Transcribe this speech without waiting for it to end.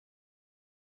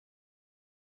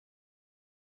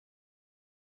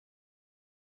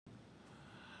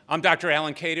I'm Dr.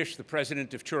 Alan Kadish, the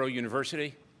president of Touro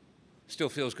University. Still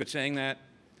feels good saying that.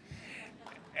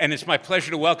 And it's my pleasure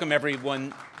to welcome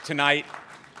everyone tonight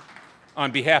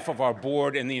on behalf of our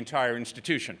board and the entire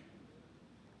institution.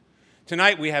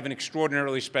 Tonight we have an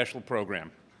extraordinarily special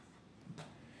program.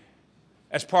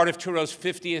 As part of Touro's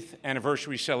 50th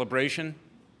anniversary celebration,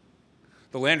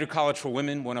 the Lander College for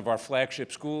Women, one of our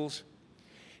flagship schools,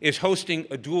 is hosting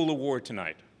a dual award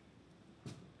tonight.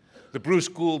 The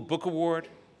Gould Book Award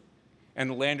and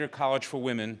the Lander College for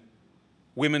Women,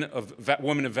 Woman of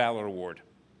Valor Award.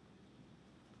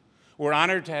 We're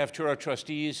honored to have Touro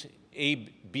trustees Abe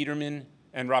Biederman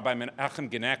and Rabbi Menachem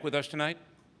Genack with us tonight.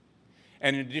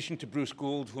 And in addition to Bruce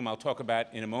Gould, whom I'll talk about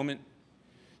in a moment,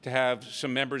 to have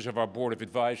some members of our Board of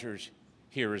Advisors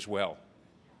here as well.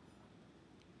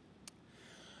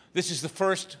 This is the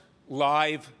first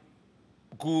live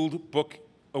Gould Book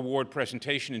Award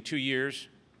presentation in 2 years,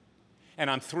 and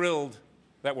I'm thrilled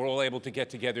that we're all able to get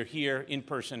together here in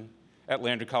person at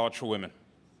Lander College for Women.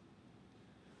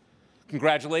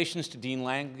 Congratulations to Dean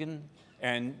Langen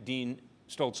and Dean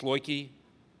Stoltz-Loike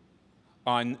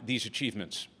on these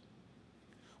achievements.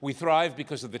 We thrive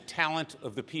because of the talent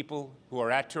of the people who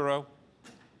are at Touro,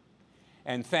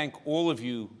 and thank all of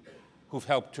you who've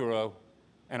helped Touro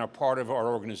and are part of our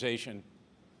organization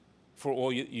for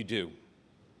all you do.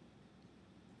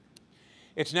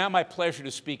 It's now my pleasure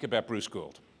to speak about Bruce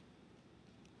Gould.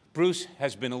 Bruce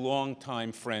has been a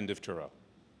longtime friend of Touro.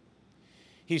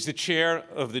 He's the chair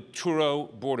of the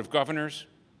Touro Board of Governors,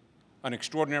 an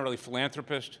extraordinarily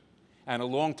philanthropist, and a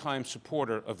longtime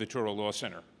supporter of the Touro Law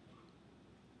Center.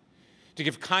 To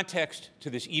give context to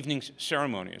this evening's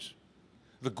ceremonies,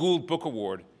 the Gould Book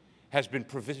Award has been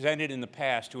presented in the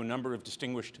past to a number of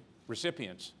distinguished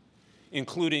recipients,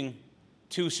 including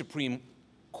 2 Supreme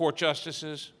Court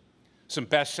justices, some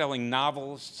best-selling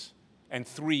novelists, and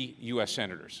 3 U.S.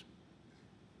 senators.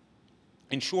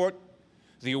 In short,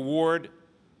 the award,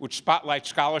 which spotlights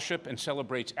scholarship and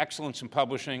celebrates excellence in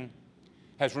publishing,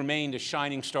 has remained a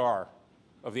shining star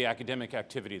of the academic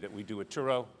activity that we do at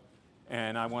Touro,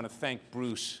 and I want to thank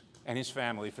Bruce and his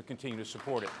family for continuing to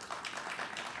support it.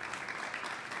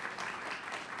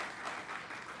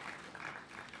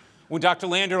 When Dr.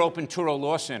 Lander opened Touro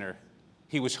Law Center,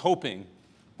 he was hoping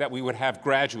that we would have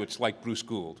graduates like Bruce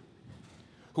Gould,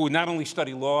 who would not only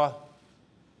study law,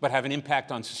 but have an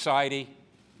impact on society,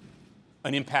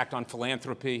 an impact on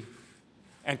philanthropy,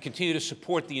 and continue to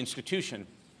support the institution,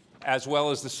 as well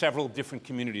as the several different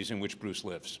communities in which Bruce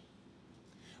lives.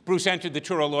 Bruce entered the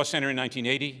Touro Law Center in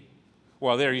 1980.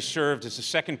 While there, he served as the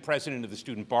 2nd president of the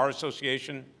Student Bar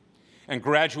Association and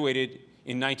graduated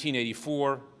in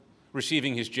 1984,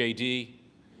 receiving his JD,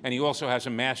 and he also has a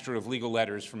Master of Legal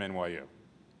Letters from NYU.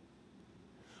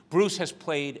 Bruce has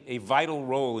played a vital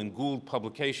role in Gould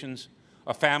Publications,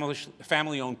 a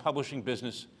family-owned publishing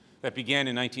business that began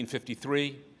in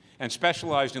 1953 and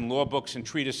specialized in law books and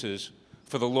treatises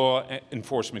for the law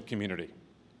enforcement community.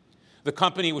 The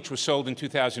company, which was sold in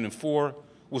 2004,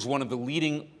 was one of the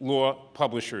leading law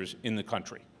publishers in the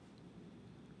country.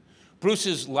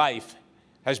 Bruce's life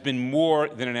has been more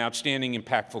than an outstanding,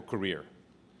 impactful career.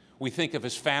 We think of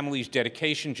his family's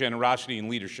dedication, generosity, and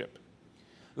leadership.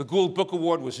 The Gould Book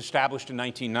Award was established in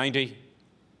 1990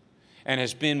 and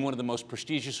has been one of the most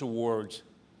prestigious awards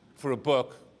for a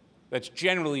book that's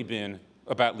generally been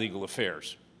about legal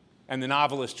affairs. And the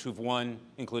novelists who've won,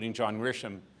 including John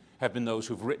Grisham, have been those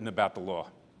who've written about the law.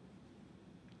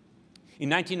 In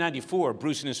 1994,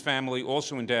 Bruce and his family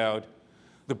also endowed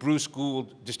the Bruce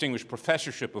Gould Distinguished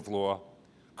Professorship of Law,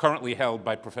 currently held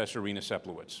by Professor Rena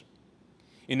Seplowitz.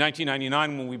 In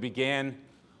 1999, when we began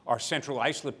our Central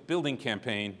Islip building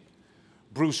campaign,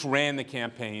 Bruce ran the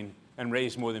campaign and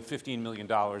raised more than $15 million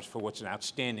for what's an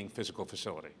outstanding physical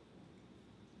facility.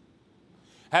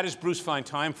 How does Bruce find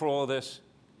time for all of this?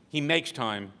 He makes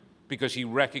time because he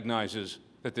recognizes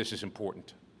that this is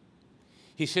important.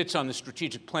 He sits on the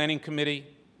Strategic Planning Committee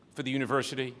for the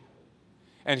university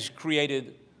and has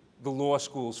created the law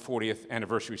school's 40th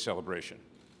anniversary celebration.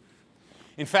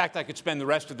 In fact, I could spend the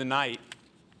rest of the night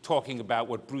talking about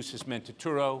what Bruce has meant to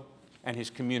Touro and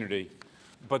his community,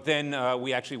 but then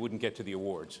we actually wouldn't get to the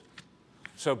awards.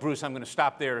 So Bruce, I'm going to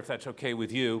stop there if that's okay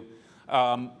with you.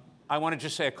 I want to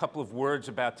just say a couple of words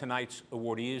about tonight's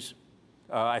awardees.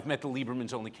 I've met the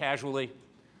Liebermans only casually,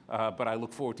 but I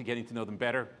look forward to getting to know them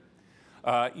better.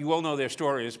 You all know their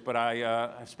stories, but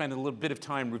I've spent a little bit of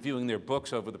time reviewing their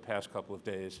books over the past couple of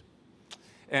days.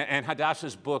 And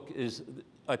Hadassah's book is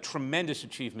a tremendous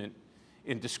achievement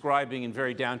in describing in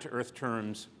very down-to-earth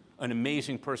terms an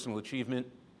amazing personal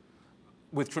achievement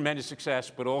with tremendous success,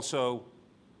 but also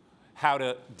how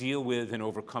to deal with and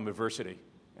overcome adversity.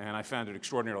 and I found it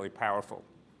extraordinarily powerful.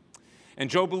 And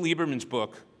Joe Lieberman's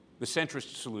book, The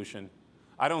Centrist Solution,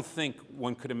 I don't think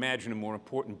one could imagine a more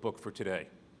important book for today.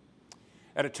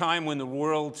 At a time when the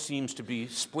world seems to be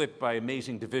split by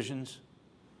amazing divisions,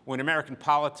 when American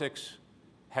politics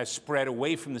has spread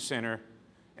away from the center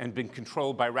and been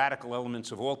controlled by radical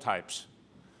elements of all types,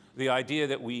 the idea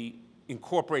that we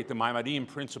incorporate the Maimonidean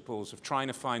principles of trying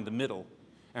to find the middle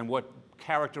and what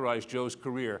characterized Joe's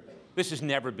career, this has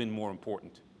never been more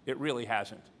important. It really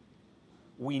hasn't.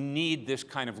 We need this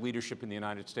kind of leadership in the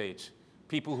United States,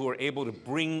 people who are able to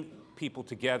bring people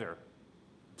together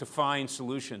to find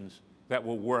solutions that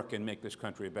will work and make this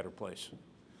country a better place.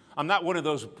 I'm not one of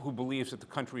those who believes that the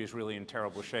country is really in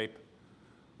terrible shape.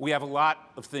 We have a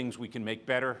lot of things we can make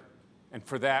better, and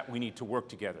for that we need to work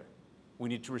together. We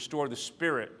need to restore the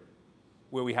spirit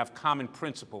where we have common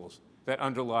principles that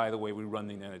underlie the way we run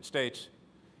the United States,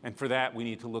 and for that we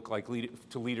need to look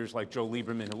to leaders like Joe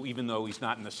Lieberman, who, even though he's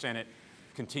not in the Senate,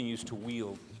 continues to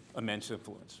wield immense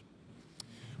influence.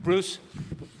 Bruce,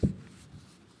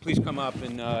 please come up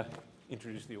and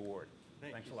introduce the award.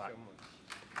 Thanks a lot. So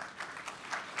much.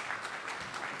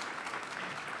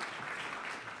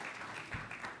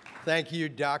 Thank you,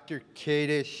 Dr.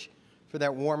 Kadish, for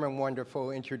that warm and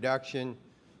wonderful introduction.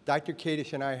 Dr.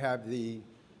 Kadish and I have the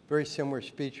very similar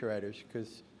speechwriters,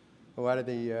 because a lot of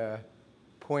the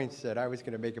points that I was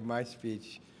going to make in my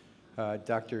speech,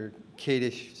 Dr.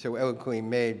 Kadish so eloquently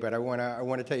made. But I want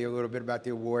to tell you a little bit about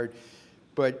the award.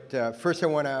 But first, I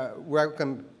want to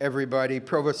welcome everybody.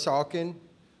 Provost Salkin,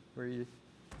 where are you?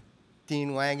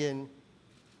 Dean Langen,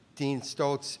 Dean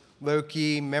Stoltz,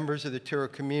 Loki, members of the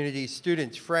Touro community,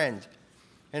 students, friends,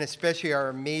 and especially our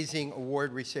amazing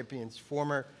award recipients,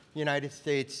 former United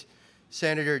States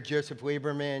Senator Joseph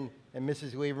Lieberman and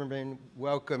Mrs. Lieberman,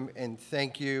 welcome and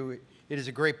thank you. It is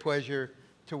a great pleasure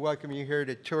to welcome you here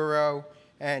to Touro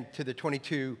and to the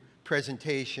 22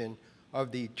 presentation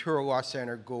of the Touro Law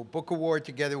Center Gould Book Award,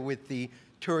 together with the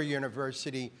Touro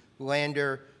University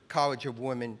Lander College of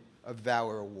Women of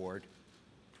Valor Award.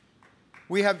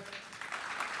 We have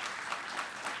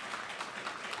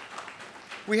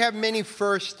many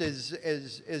firsts,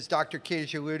 as Dr.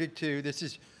 Kadish alluded to. This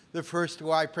is the first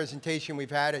live presentation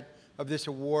we've had of this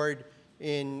award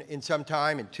in some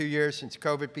time, in 2 years since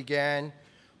COVID began.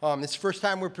 It's the first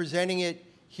time we're presenting it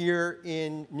here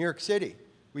in New York City.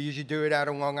 We usually do it out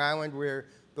on Long Island, where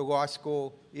the law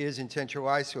school is in Central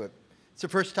Islip. It's the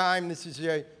first time this is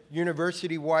a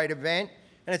university-wide event,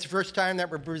 and it's the first time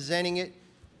that we're presenting it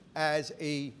as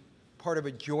a part of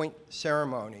a joint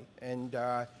ceremony. And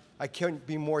I couldn't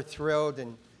be more thrilled,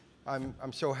 and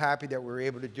I'm so happy that we're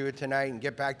able to do it tonight and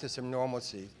get back to some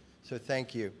normalcy. So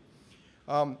thank you.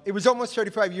 It was almost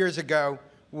 35 years ago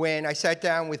when I sat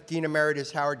down with Dean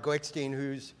Emeritus Howard Glickstein,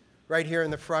 who's right here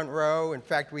in the front row. In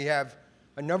fact, we have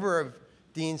a number of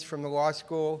deans from the law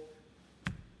school,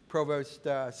 Provost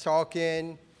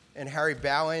Salkin and Harry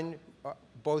Ballin,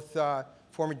 both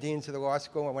former deans of the law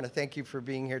school. I want to thank you for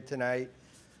being here tonight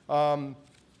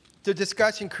to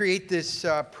discuss and create this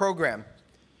program.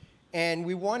 And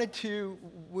we wanted to,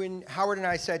 when Howard and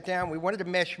I sat down, we wanted to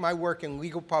mesh my work in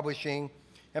legal publishing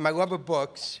and my love of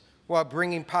books while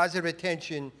bringing positive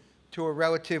attention to a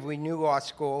relatively new law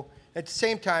school, at the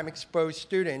same time expose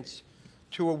students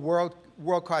to a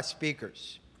world-class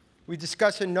speakers. We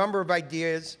discussed a number of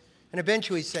ideas and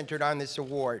eventually centered on this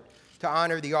award to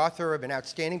honor the author of an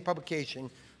outstanding publication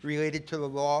related to the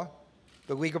law,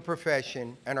 the legal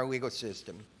profession, and our legal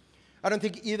system. I don't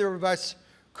think either of us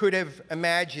could have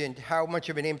imagined how much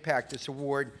of an impact this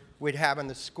award would have on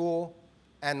the school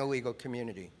and the legal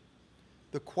community.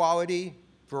 The quality,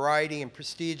 variety, and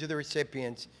prestige of the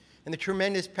recipients and the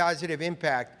tremendous positive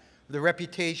impact of the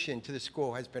reputation to the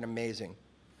school has been amazing.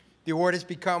 The award has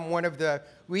become one of the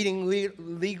leading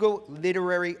legal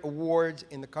literary awards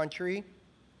in the country.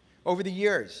 Over the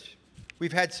years,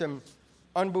 we've had some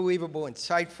unbelievable,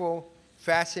 insightful,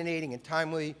 fascinating, and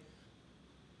timely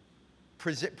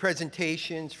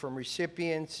presentations from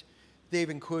recipients. They've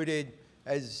included,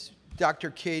 as Dr.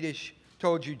 Kadish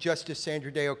told you, Justice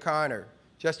Sandra Day O'Connor,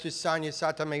 Justice Sonia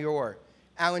Sotomayor,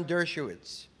 Alan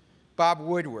Dershowitz, Bob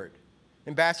Woodward,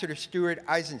 Ambassador Stuart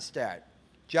Eisenstadt,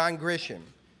 John Grisham,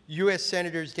 U.S.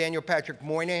 Senators Daniel Patrick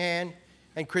Moynihan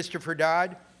and Christopher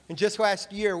Dodd. And just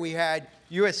last year, we had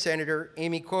U.S. Senator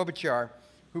Amy Klobuchar,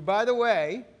 who, by the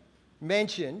way,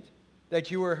 mentioned that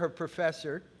you were her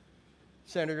professor,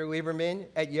 Senator Lieberman,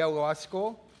 at Yale Law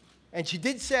School. And she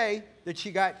did say that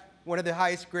she got one of the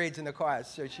highest grades in the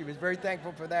class, so she was very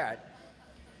thankful for that.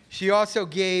 She also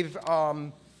gave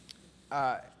a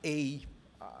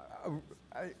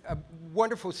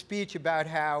wonderful speech about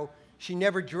how she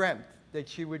never dreamt that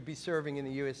she would be serving in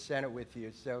the U.S. Senate with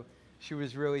you. So she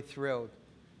was really thrilled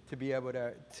to be able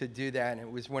to do that, and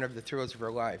it was one of the thrills of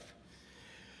her life.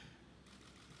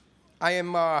 I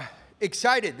am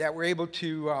excited that we're able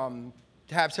to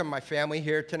have some of my family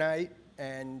here tonight,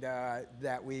 and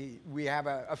that we have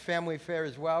a family affair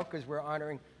as well, because we're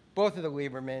honoring both of the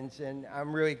Liebermans, and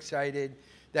I'm really excited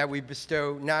that we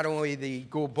bestow not only the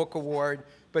Gould Book Award,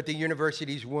 but the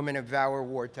university's Woman of Valor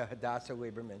Award to Hadassah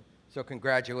Lieberman. So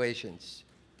congratulations.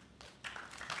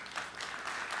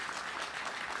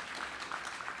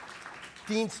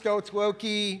 Dean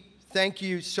Stoltz-Loki, thank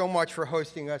you so much for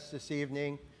hosting us this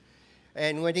evening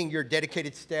and lending your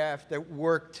dedicated staff that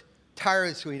worked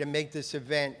tirelessly to make this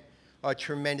event a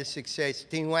tremendous success.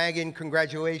 Dean Langan,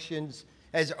 congratulations,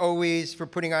 as always, for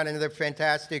putting on another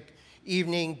fantastic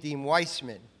evening. Dean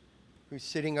Weissman, who's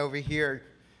sitting over here.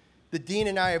 The Dean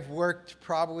and I have worked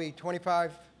probably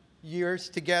 25 years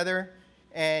together,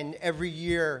 and every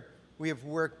year we have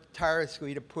worked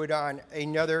tirelessly to put on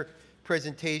another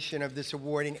presentation of this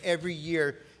award, and every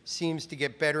year seems to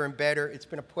get better and better. It's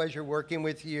been a pleasure working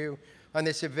with you on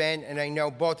this event, and I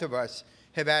know both of us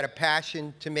have had a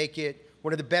passion to make it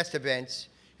one of the best events,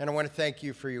 and I want to thank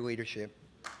you for your leadership.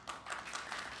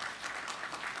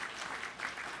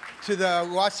 To the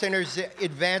Law Center's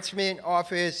Advancement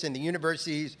Office and the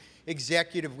university's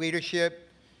executive leadership,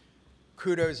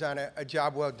 kudos on a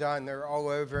job well done. They're all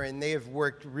over, and they have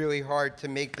worked really hard to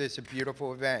make this a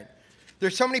beautiful event.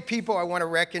 There's so many people I want to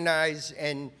recognize,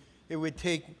 and it would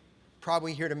take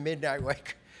probably here to midnight,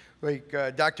 like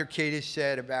Dr. Kadish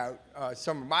said about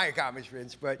some of my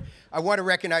accomplishments, but I want to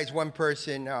recognize one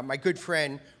person, my good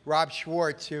friend, Rob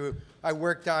Schwartz, who I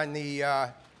worked on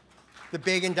the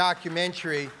Begin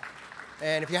documentary.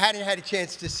 And if you hadn't had a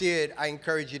chance to see it, I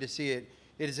encourage you to see it.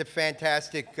 It is a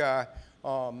fantastic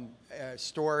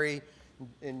story,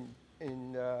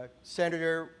 and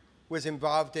Senator was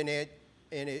involved in it,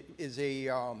 and it is a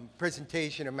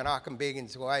presentation of Menachem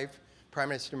Begin's life, Prime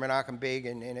Minister Menachem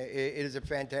Begin, and it is a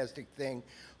fantastic thing.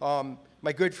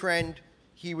 My good friend,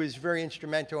 he was very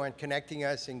instrumental in connecting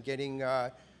us and getting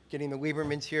the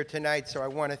Liebermans here tonight, so I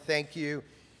want to thank you,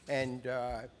 and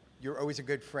you're always a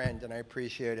good friend, and I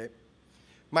appreciate it.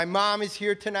 My mom is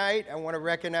here tonight. I want to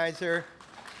recognize her.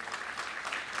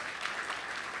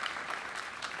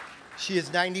 She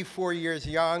is 94 years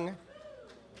young,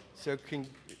 so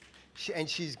and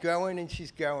she's going and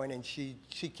she's going, and she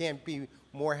can't be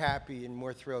more happy and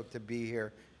more thrilled to be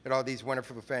here at all these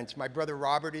wonderful events. My brother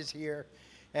Robert is here,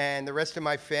 and the rest of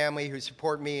my family who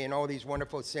support me in all these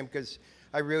wonderful Simchas.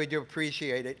 I really do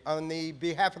appreciate it. On the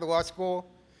behalf of the law school,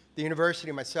 the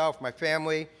university, myself, my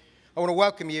family, I want to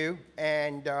welcome you,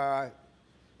 and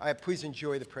please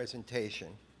enjoy the presentation.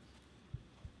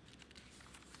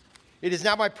 It is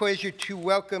now my pleasure to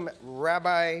welcome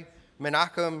Rabbi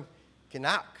Menachem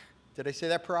Genack. Did I say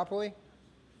that properly?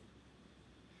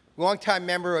 Longtime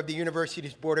member of the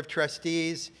university's Board of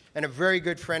Trustees and a very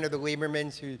good friend of the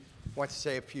Liebermans who wants to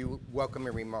say a few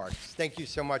welcoming remarks. Thank you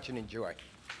so much and enjoy.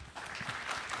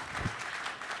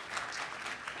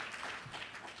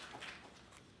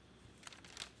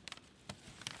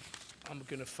 I'm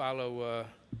going to follow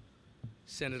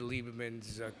Senator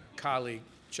Lieberman's colleague,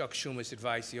 Chuck Schumer's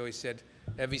advice. He always said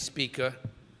every speaker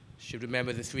should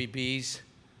remember the 3 B's: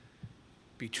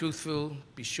 be truthful,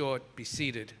 be short, be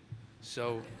seated.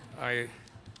 So it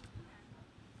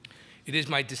is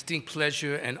my distinct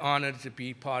pleasure and honor to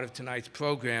be part of tonight's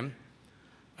program.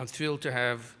 I'm thrilled to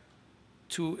have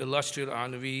 2 illustrious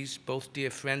honorees, both dear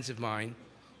friends of mine,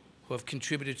 who have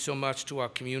contributed so much to our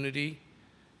community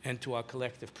and to our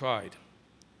collective pride.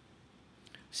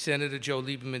 Senator Joe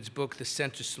Lieberman's book, The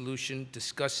Centrist Solution,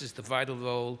 discusses the vital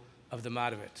role of the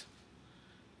moderate,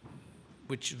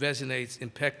 which resonates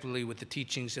impeccably with the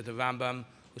teachings of the Rambam,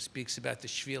 who speaks about the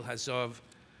Shvil Hazov,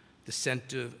 the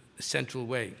central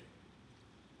way,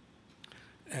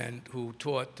 and who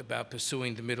taught about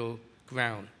pursuing the middle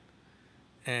ground.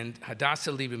 And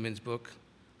Hadassah Lieberman's book,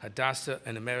 Hadassah,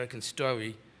 An American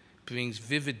Story, brings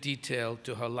vivid detail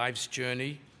to her life's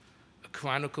journey, a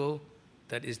chronicle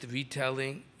that is the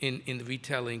retelling, in the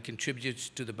retelling contributes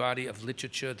to the body of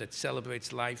literature that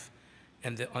celebrates life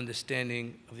and the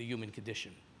understanding of the human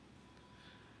condition.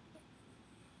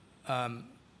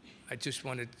 I just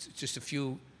wanted just a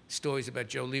few stories about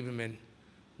Joe Lieberman.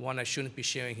 One I shouldn't be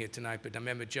sharing here tonight, but I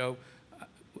remember Joe,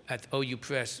 at OU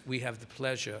Press, we have the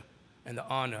pleasure and the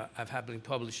honor of having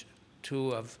published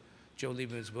 2 of Joe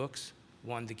Lieberman's books.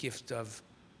 One, The Gift of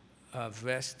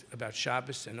Rest, about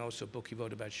Shabbos, and also a book he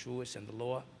wrote about Shavuos and the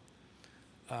law.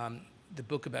 The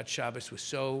book about Shabbos was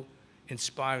so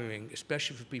inspiring,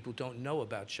 especially for people who don't know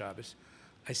about Shabbos.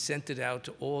 I sent it out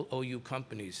to all OU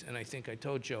companies, and I think I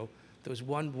told Joe, there was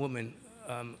one woman,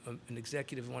 an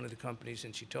executive of one of the companies,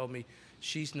 and she told me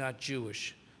she's not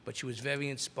Jewish, but she was very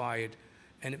inspired,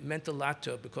 and it meant a lot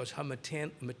to her because her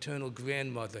maternal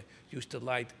grandmother used to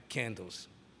light candles.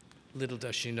 Little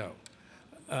does she know.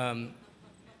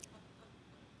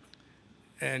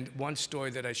 And one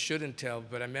story that I shouldn't tell,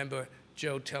 but I remember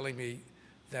Joe telling me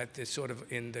that there's sort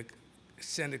of in the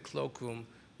Senate cloakroom,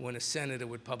 when a senator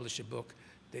would publish a book,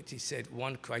 that he said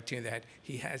one criterion that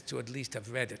he has to at least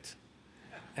have read it.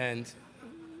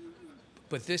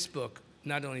 But this book,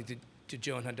 not only did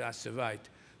Joe and Hadassah write,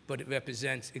 but it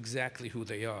represents exactly who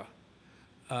they are.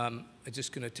 I'm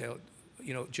just going to tell,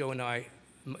 Joe and I,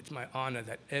 it's my honor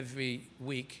that every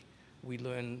week we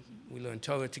learn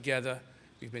Torah together.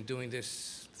 We've been doing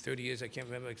this 30 years, I can't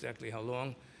remember exactly how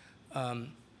long.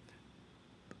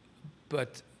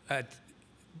 But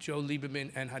Joe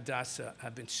Lieberman and Hadassah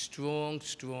have been strong,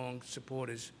 strong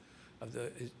supporters of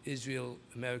the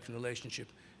Israel-American relationship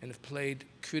and have played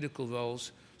critical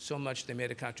roles, so much they made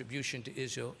a contribution to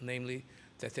Israel, namely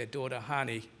that their daughter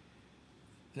Hani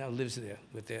now lives there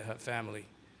with her family.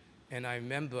 And I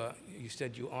remember, you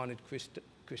said you honored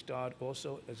Chris Dodd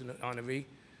also as an honoree.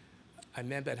 I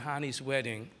remember at Hani's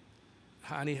wedding,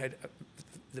 Hani had,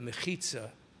 the mechitza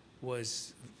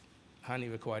was,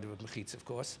 Hani required a mechitza, of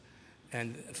course,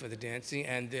 and for the dancing,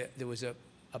 and there was a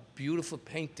beautiful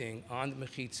painting on the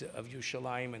mechitza of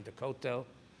Yerushalayim and the Kotel,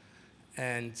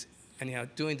 and anyhow,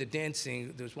 during the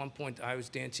dancing, there was one point I was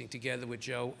dancing together with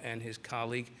Joe and his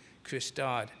colleague, Chris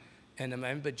Dodd, and I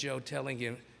remember Joe telling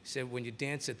him, he said, when you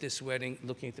dance at this wedding,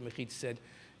 looking at the mechitza, said,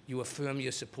 you affirm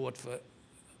your support for,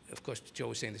 of course, Joe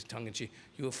was saying this tongue-in-cheek,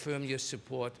 you affirm your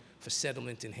support for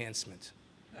settlement enhancement.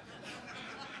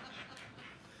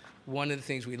 One of the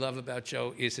things we love about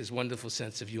Joe is his wonderful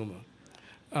sense of humor.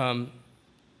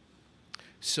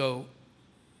 So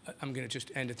I'm going to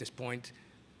just end at this point.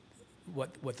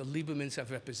 What the Liebermans have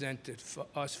represented for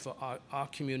us, for our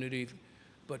community,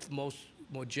 but more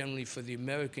generally for the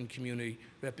American community,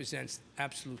 represents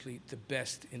absolutely the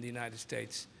best in the United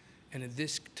States. And in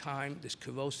this time, this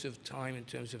corrosive time in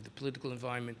terms of the political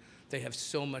environment, they have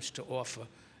so much to offer.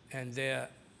 And their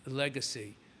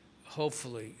legacy,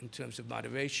 hopefully, in terms of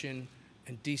moderation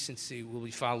and decency, will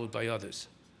be followed by others.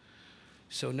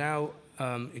 So now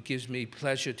it gives me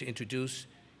pleasure to introduce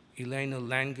Elena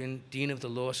Langen, Dean of the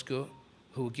Law School,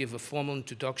 who will give a formal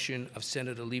introduction of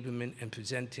Senator Lieberman and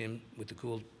present him with the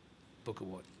Gould Book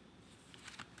Award.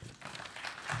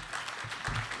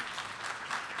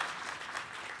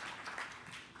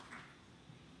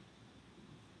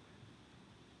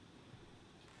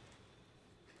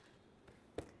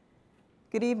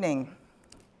 Good evening.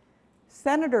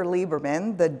 Senator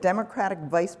Lieberman, the Democratic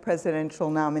vice presidential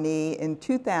nominee in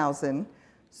 2000,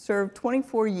 served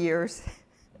 24 years.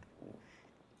 I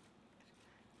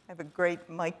have a great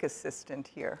mic assistant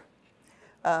here.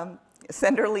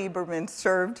 Senator Lieberman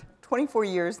served 24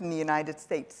 years in the United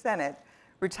States Senate,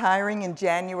 retiring in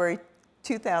January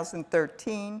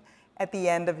 2013 at the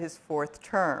end of his 4th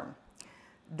term.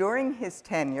 During his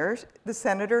tenure, the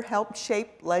senator helped shape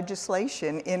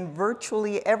legislation in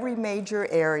virtually every major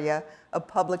area of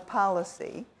public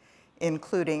policy,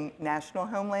 including national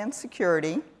homeland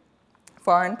security,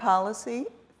 foreign policy,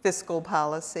 fiscal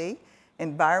policy,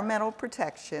 environmental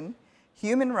protection,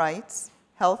 human rights,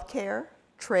 healthcare,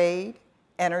 trade,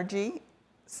 energy,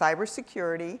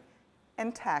 cybersecurity,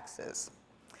 and taxes.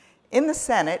 In the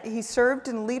Senate, he served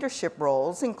in leadership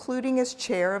roles, including as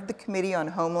chair of the Committee on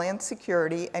Homeland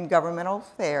Security and Governmental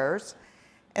Affairs,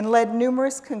 and led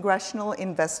numerous congressional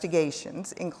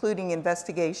investigations, including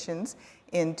investigations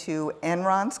into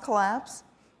Enron's collapse,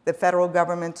 the federal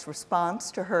government's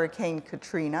response to Hurricane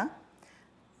Katrina,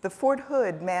 the Fort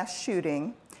Hood mass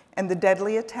shooting, and the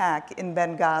deadly attack in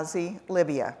Benghazi,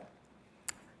 Libya.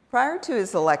 Prior to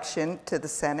his election to the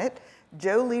Senate,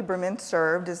 Joe Lieberman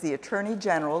served as the Attorney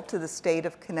General to the state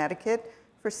of Connecticut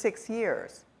for 6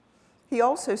 years. He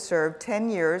also served 10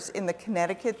 years in the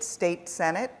Connecticut State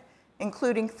Senate,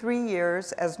 including 3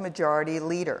 years as Majority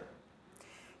Leader.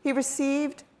 He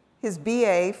received his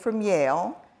BA from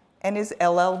Yale and his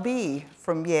LLB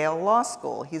from Yale Law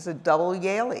School. He's a double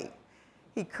Yalie.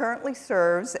 He currently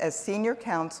serves as Senior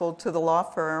Counsel to the law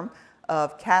firm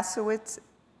of Kasowitz,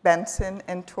 Benson,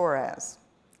 and Torres.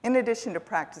 In addition to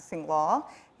practicing law,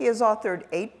 he has authored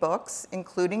 8 books,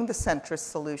 including The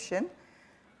Centrist Solution,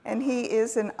 and he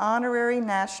is an honorary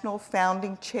national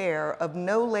founding chair of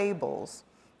No Labels,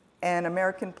 an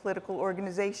American political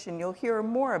organization you'll hear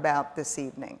more about this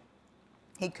evening.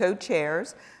 He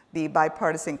co-chairs the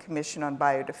Bipartisan Commission on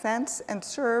Biodefense, and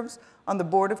serves on the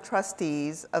Board of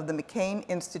Trustees of the McCain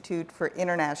Institute for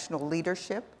International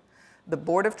Leadership, the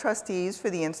Board of Trustees for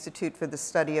the Institute for the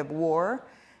Study of War,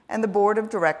 and the Board of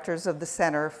Directors of the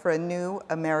Center for a New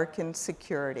American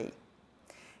Security.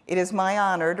 It is my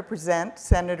honor to present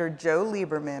Senator Joe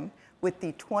Lieberman with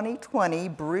the 2020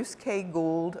 Bruce K.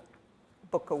 Gould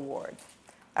Book Award.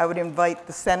 I would invite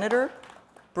the Senator,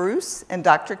 Bruce, and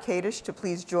Dr. Kadish to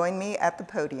please join me at the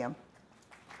podium.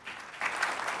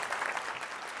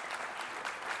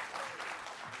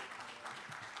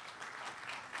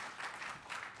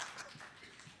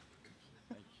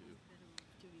 Thank you.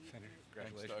 Senator, Thanks,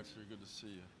 congratulations. Doctor. Good to see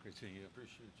you. Great seeing you.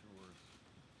 Appreciate your work.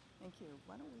 Thank you.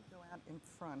 Why don't we go out in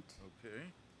front? Okay.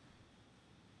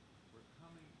 We're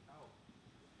coming out.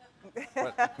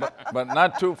 but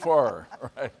not too far,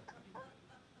 right?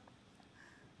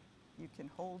 You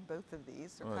can hold both of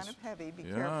these. They're Oh, kind of heavy. Be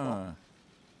yeah. careful.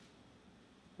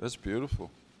 That's beautiful.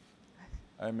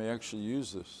 I may actually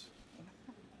use this.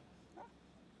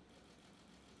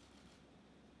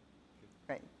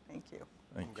 Great. Thank you.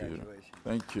 Thank you. Congratulations.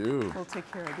 Thank you. We'll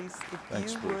take care of these. If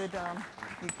Thanks, you Bruce. would,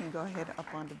 you can go ahead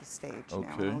up onto the stage now.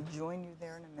 Okay. I'll join you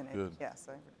there in a minute. Good. Yes,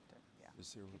 yeah.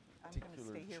 Is there a I'm gonna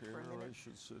particular stay here chair for a I minute.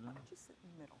 should sit in? Why don't you sit in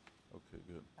the middle, Okay,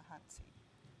 good. the hot seat?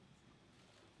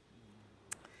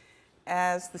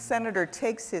 As the senator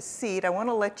takes his seat, I want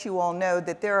to let you all know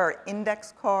that there are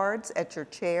index cards at your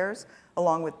chairs,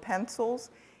 along with pencils.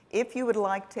 If you would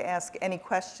like to ask any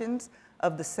questions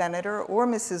of the senator or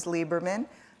Mrs. Lieberman,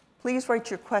 please write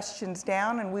your questions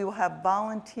down, and we will have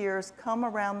volunteers come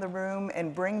around the room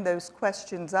and bring those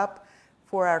questions up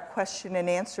for our question and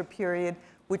answer period,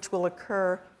 which will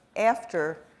occur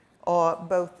after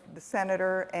both the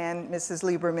senator and Mrs.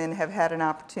 Lieberman have had an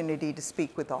opportunity to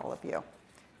speak with all of you.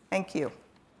 Thank you.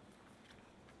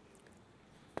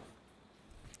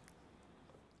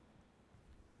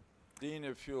 Dean,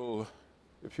 if you'll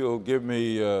give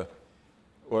me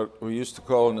what we used to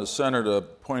call in the Senate a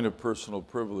point of personal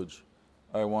privilege,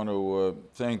 I want to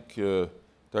thank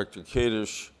Dr.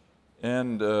 Kadish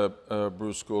and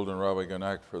Bruce Gould and Rabbi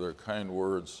Ganak for their kind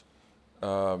words.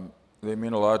 They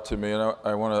mean a lot to me, and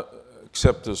I want to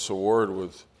accept this award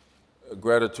with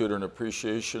gratitude and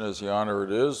appreciation as the honor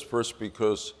it is. First,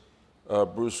 because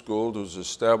Bruce Gould, who's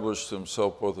established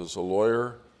himself both as a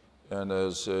lawyer and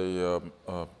as a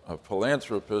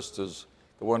philanthropist, is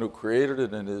the one who created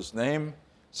it in his name.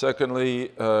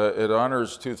 Secondly, it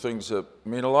honors two things that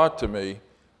mean a lot to me,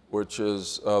 which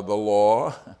is the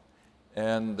law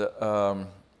and the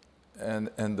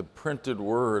printed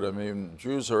word. I mean,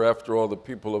 Jews are, after all, the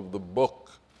people of the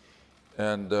book.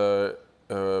 And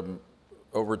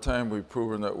over time, we've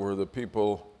proven that we're the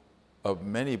people of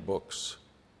many books.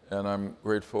 And I'm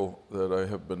grateful that I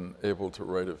have been able to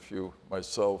write a few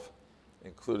myself,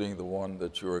 including the one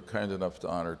that you are kind enough to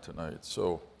honor tonight.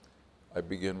 So I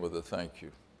begin with a thank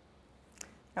you.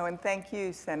 Oh, and thank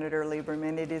you, Senator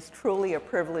Lieberman. It is truly a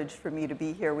privilege for me to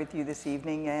be here with you this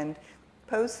evening and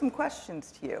pose some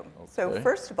questions to you. Okay. So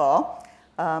first of all,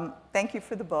 thank you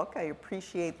for the book. I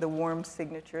appreciate the warm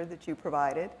signature that you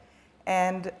provided.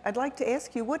 And I'd like to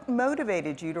ask you, what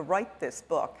motivated you to write this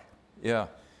book? Yeah.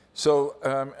 So,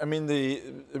 I mean,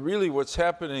 really what's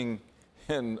happening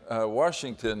in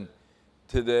Washington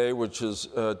today, which is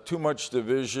too much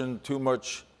division, too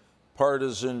much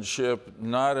partisanship,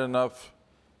 not enough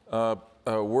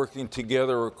working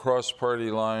together across party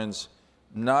lines,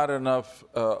 not enough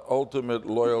ultimate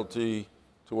loyalty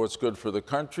to what's good for the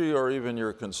country or even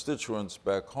your constituents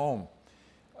back home.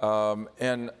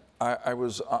 And I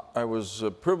was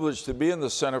privileged to be in the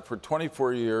Senate for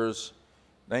 24 years,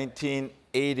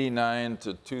 1989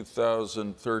 to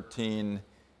 2013,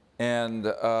 and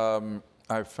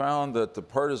I found that the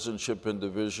partisanship and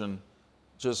division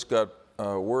just got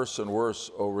worse and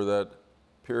worse over that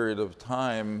period of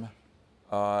time.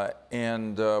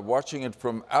 Watching it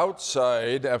from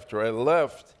outside after I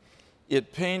left,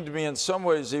 it pained me in some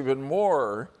ways even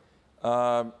more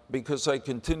because I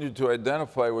continued to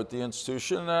identify with the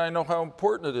institution, and I know how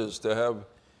important it is to have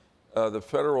the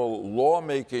federal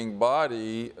lawmaking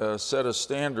body set a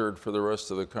standard for the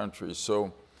rest of the country.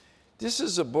 So this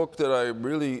is a book that I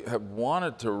really have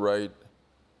wanted to write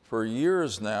for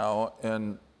years now,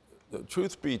 and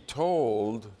truth be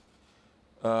told,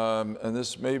 and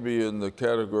this may be in the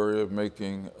category of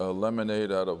making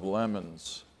lemonade out of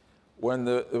lemons, when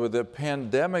the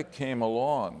pandemic came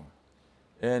along,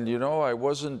 and you know, I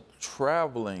wasn't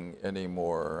traveling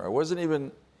anymore. I wasn't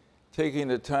even taking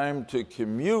the time to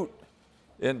commute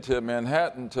into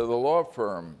Manhattan to the law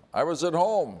firm. I was at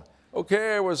home.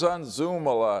 Okay, I was on Zoom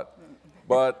a lot.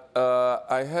 But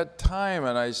I had time,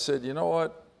 and I said, you know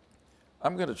what?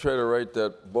 I'm going to try to write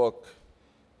that book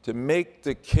to make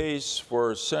the case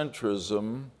for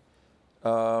centrism,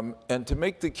 and to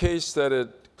make the case that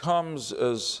it comes,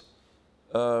 as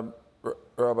Rabbi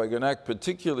Genack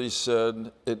particularly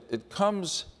said, it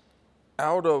comes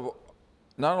out of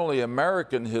not only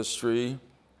American history,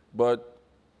 but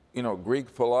Greek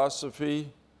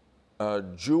philosophy,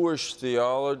 Jewish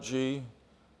theology,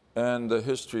 and the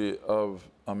history of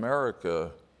America,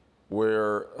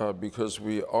 where because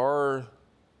we are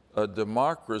a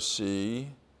democracy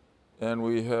and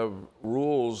we have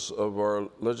rules of our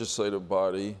legislative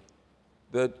body,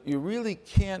 that you really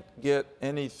can't get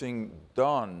anything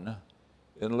done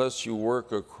unless you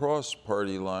work across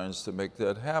party lines to make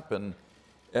that happen.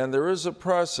 And there is a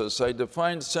process. I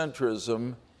defined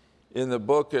centrism in the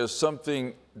book as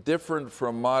something different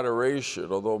from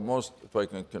moderation, although most, if I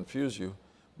can confuse you,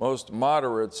 most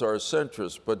moderates are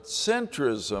centrists. But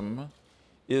centrism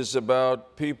is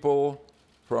about people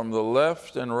from the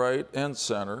left and right and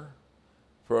center,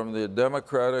 from the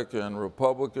Democratic and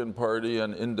Republican Party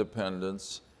and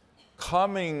independents,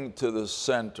 coming to the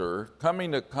center,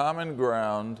 coming to common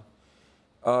ground,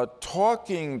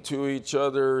 talking to each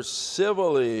other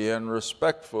civilly and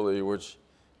respectfully, which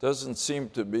doesn't seem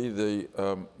to be the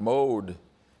mode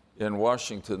in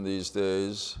Washington these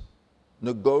days,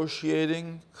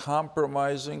 negotiating,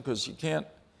 compromising, because you can't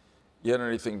get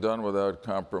anything done without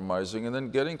compromising, and then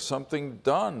getting something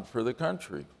done for the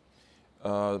country.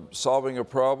 Solving a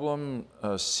problem,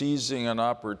 seizing an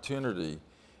opportunity.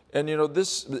 And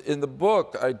this, in the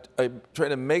book, I try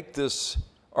to make this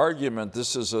argument.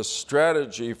 This is a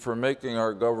strategy for making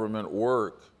our government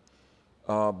work.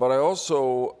 But I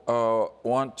also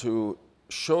want to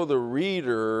show the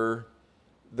reader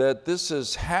that this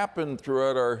has happened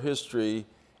throughout our history,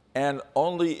 and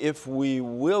only if we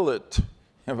will it,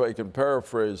 if I can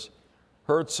paraphrase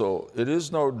Herzl, it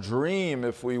is no dream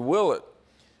if we will it.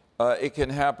 It can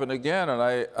happen again, and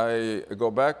I go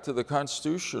back to the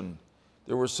Constitution.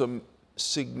 There were some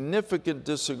significant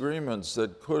disagreements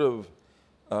that could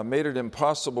have made it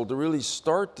impossible to really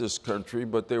start this country,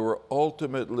 but they were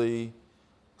ultimately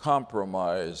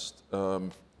compromised.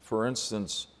 For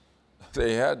instance,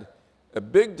 they had a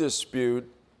big dispute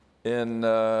in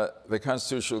the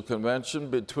Constitutional Convention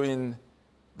between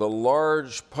the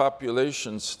large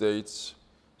population states.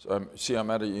 So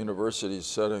I'm at a university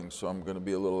setting, so I'm going to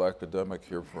be a little academic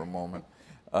here for a moment.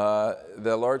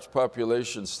 The large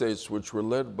population states, which were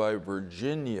led by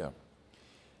Virginia,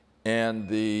 and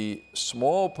the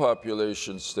small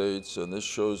population states, and this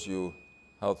shows you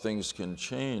how things can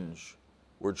change,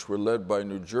 which were led by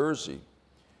New Jersey.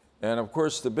 And of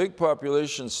course, the big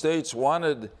population states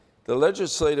wanted the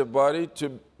legislative body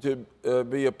to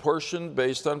be apportioned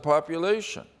based on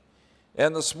population.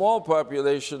 And the small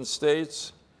population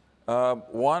states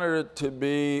wanted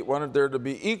there to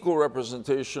be equal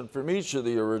representation from each of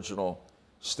the original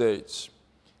states.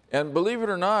 And believe it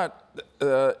or not,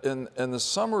 in the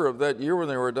summer of that year when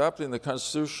they were adopting the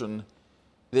Constitution,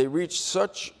 they reached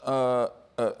such a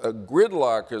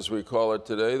gridlock, as we call it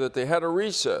today, that they had a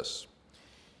recess.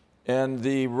 And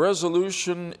the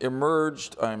resolution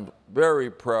emerged, I'm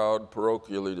very proud,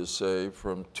 parochially to say,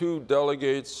 from two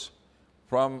delegates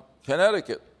from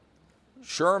Connecticut,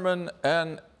 Sherman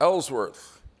and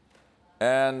Ellsworth.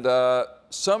 And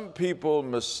some people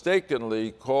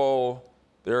mistakenly call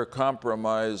their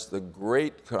compromise the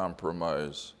Great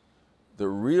Compromise. The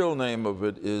real name of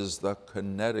it is the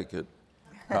Connecticut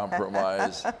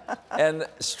Compromise. And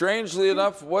strangely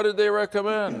enough, what did they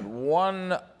recommend?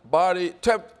 One body,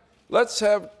 let's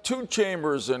have two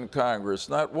chambers in Congress,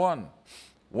 not one.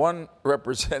 One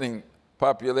representing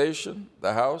population,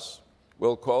 the House,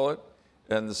 we'll call it,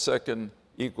 and the second,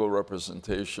 equal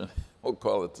representation, we'll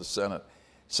call it the Senate.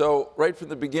 So right from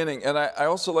the beginning, and I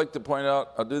also like to point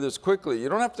out, I'll do this quickly, you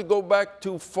don't have to go back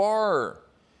too far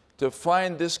to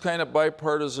find this kind of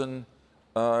bipartisan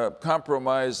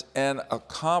compromise and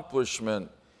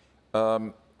accomplishment.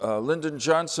 Lyndon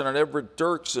Johnson and Everett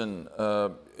Dirksen,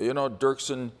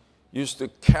 Dirksen used to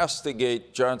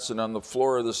castigate Johnson on the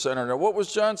floor of the Senate. Now, what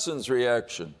was Johnson's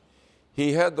reaction?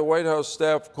 He had the White House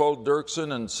staff call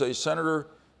Dirksen and say, Senator,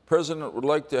 President would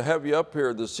like to have you up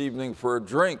here this evening for a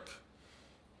drink.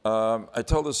 I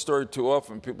tell this story too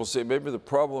often. People say, maybe the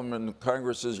problem in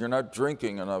Congress is you're not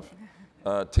drinking enough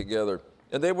together.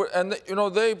 And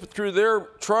they through their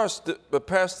trust,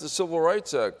 passed the Civil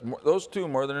Rights Act, those two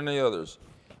more than any others.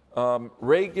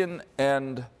 Reagan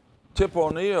and Tip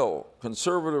O'Neill,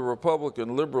 conservative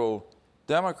Republican, liberal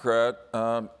Democrat,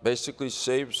 basically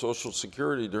saved Social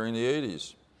Security during the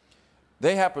 80s.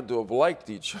 They happened to have liked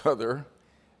each other,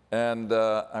 And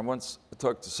I once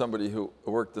talked to somebody who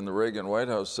worked in the Reagan White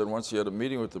House, said once he had a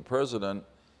meeting with the president,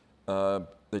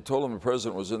 they told him the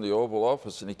president was in the Oval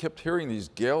Office, and he kept hearing these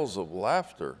gales of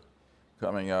laughter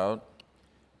coming out.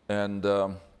 And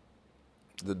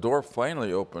the door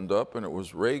finally opened up, and it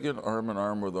was Reagan arm in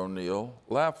arm with O'Neill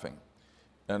laughing.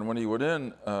 And when he went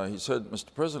in, he said,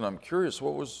 "Mr. President, I'm curious,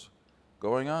 what was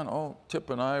going on?" "Oh, Tip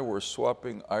and I were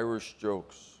swapping Irish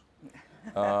jokes."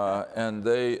 And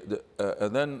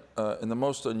then, in the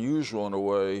most unusual, in a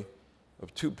way,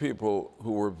 of two people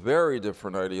who were very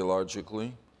different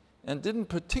ideologically and didn't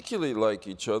particularly like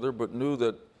each other, but knew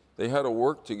that they had to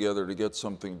work together to get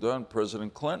something done,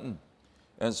 President Clinton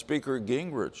and Speaker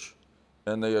Gingrich.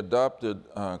 And they adopted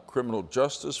criminal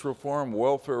justice reform,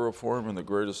 welfare reform, and the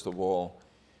greatest of all,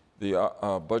 the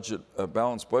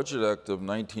Balanced Budget Act of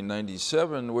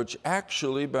 1997, which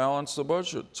actually balanced the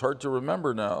budget. It's hard to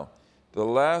remember now. The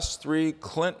last 3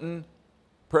 Clinton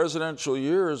presidential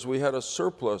years, we had a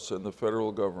surplus in the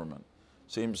federal government.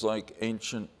 Seems like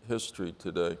ancient history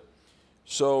today.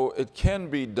 So it can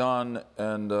be done,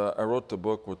 and I wrote the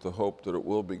book with the hope that it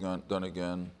will be done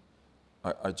again.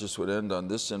 I just would end on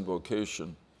this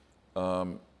invocation.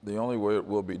 The only way it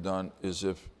will be done is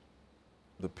if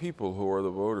the people who are the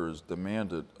voters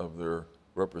demand it of their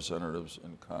representatives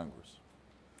in Congress.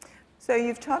 So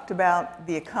you've talked about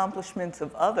the accomplishments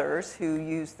of others who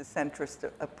use the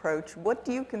centrist approach. What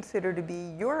do you consider to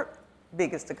be your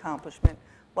biggest accomplishment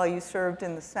while you served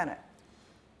in the Senate?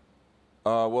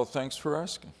 Well, thanks for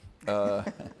asking.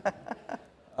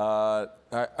 I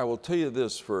will tell you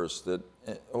this first, that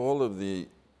all of the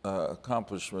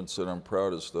accomplishments that I'm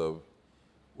proudest of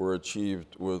were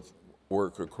achieved with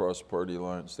work across party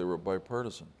lines. They were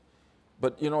bipartisan.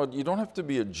 But you know, you don't have to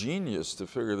be a genius to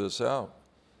figure this out.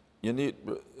 You need,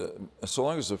 so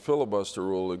long as the filibuster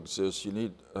rule exists, you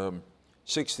need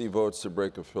 60 votes to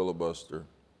break a filibuster.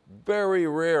 Very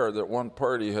rare that one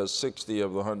party has 60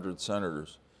 of the 100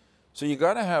 senators. So you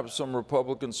got to have some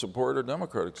Republican support or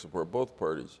Democratic support, both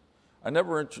parties. I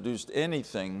never introduced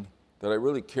anything that I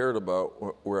really cared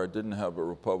about where I didn't have a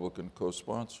Republican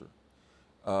co-sponsor.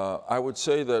 I would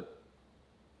say that,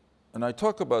 and I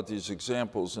talk about these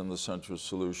examples in the Centrist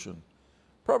Solution,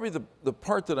 probably the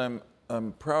part that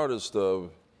I'm proudest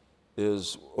of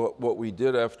is what we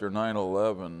did after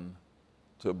 9/11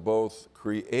 to both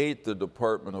create the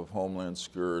Department of Homeland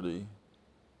Security.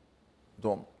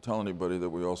 Don't tell anybody that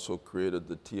we also created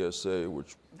the TSA,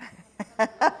 which,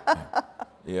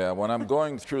 yeah, when I'm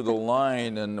going through the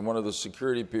line and one of the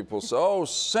security people says, "Oh,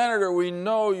 Senator, we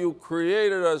know you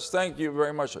created us, thank you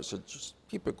very much." I said, "Just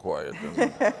keep it quiet."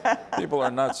 People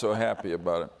are not so happy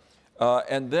about it.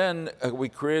 And then we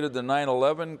created the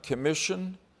 9/11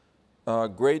 Commission,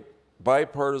 great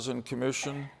bipartisan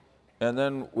commission, and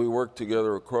then we worked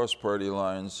together across party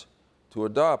lines to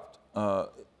adopt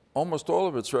almost all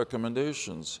of its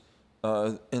recommendations.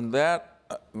 In that,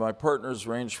 my partners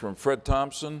range from Fred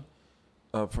Thompson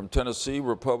from Tennessee,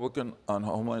 Republican on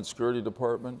Homeland Security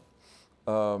Department,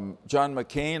 John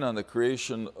McCain on the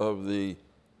creation of the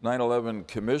 9/11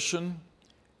 Commission,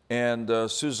 and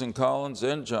Susan Collins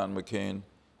and John McCain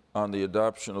on the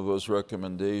adoption of those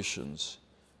recommendations.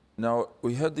 Now,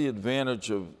 we had the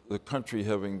advantage of the country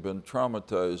having been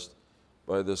traumatized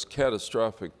by this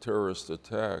catastrophic terrorist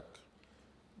attack,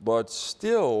 but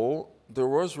still, there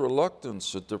was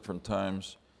reluctance at different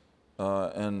times,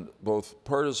 and both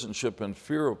partisanship and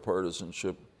fear of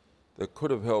partisanship that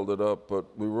could have held it up,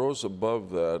 but we rose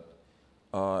above that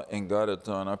and got it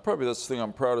done. Probably that's the thing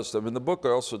I'm proudest of. In the book, I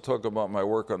also talk about my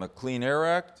work on the Clean Air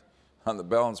Act, on the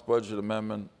Balanced Budget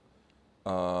Amendment,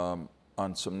 on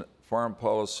some foreign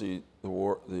policy, the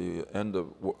war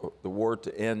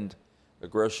to end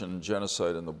aggression and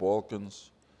genocide in the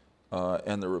Balkans,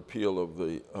 and the repeal of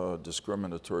the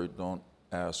discriminatory don't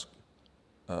ask,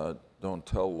 don't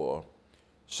tell law.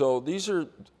 So these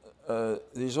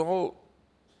all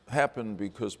happened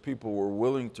because people were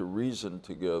willing to reason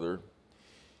together.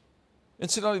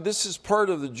 Incidentally, this is part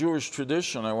of the Jewish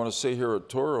tradition, I want to say here at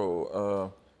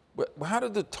Touro. How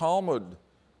did the Talmud,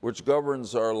 which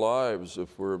governs our lives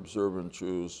if we're observant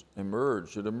Jews,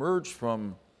 emerge? It emerged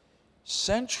from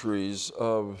centuries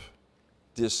of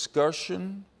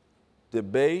discussion,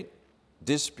 debate,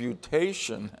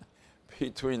 disputation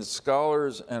between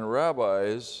scholars and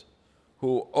rabbis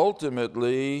who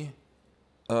ultimately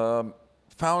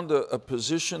found a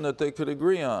position that they could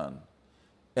agree on.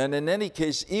 And in any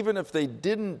case, even if they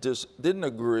didn't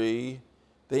agree,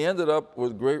 they ended up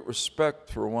with great respect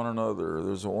for one another.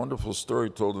 There's a wonderful story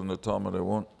told in the Talmud. I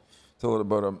won't tell it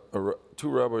about two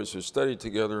rabbis who studied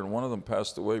together, and one of them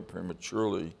passed away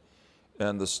prematurely.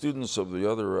 And the students of the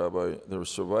other rabbi, the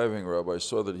surviving rabbi,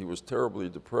 saw that he was terribly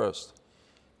depressed.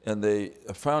 And they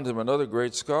found him another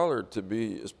great scholar to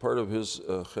be as part of his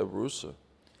chevrusa.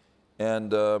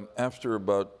 And after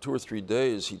about 2 or 3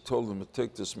 days, he told them to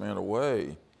take this man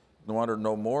away. They wanted to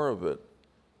know more of it.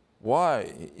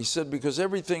 Why? He said, because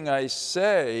everything I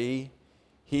say,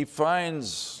 he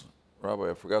finds,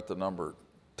 Rabbi, I forgot the number,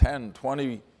 10,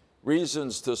 20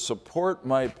 reasons to support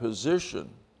my position.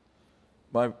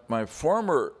 My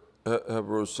former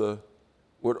Hebrusa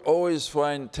would always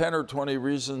find 10 or 20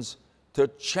 reasons to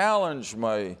challenge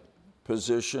my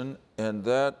position, and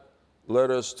that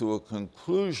led us to a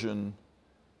conclusion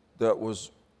that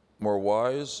was more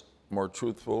wise, more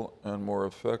truthful, and more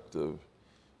effective.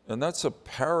 And that's a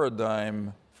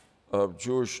paradigm of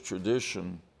Jewish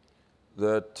tradition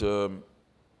that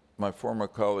my former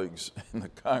colleagues in the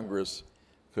Congress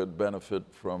could benefit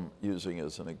from using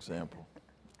as an example.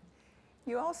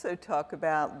 You also talk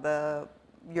about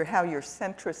how your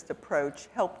centrist approach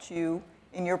helped you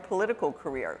in your political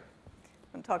career.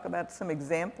 Want to talk about some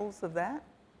examples of that?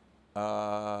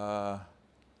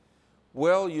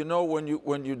 Well, you know,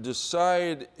 when you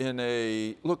decide in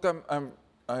a look,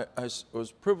 I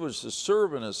was privileged to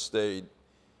serve in a state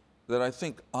that I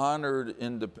think honored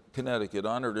Connecticut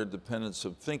honored independence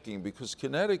of thinking, because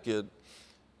Connecticut.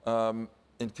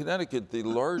 In Connecticut, the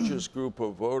largest group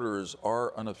of voters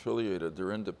are unaffiliated,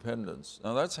 they're independents.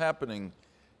 Now that's happening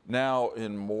now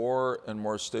in more and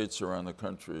more states around the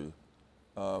country.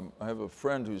 I have a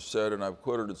friend who said, and I've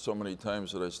quoted it so many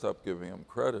times that I stopped giving him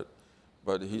credit,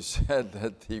 but he said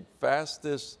that the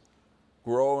fastest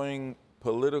growing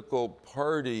political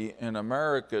party in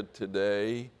America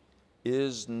today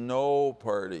is no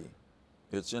party,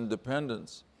 it's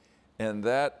independence. And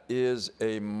that is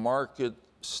a market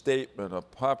statement, a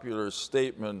popular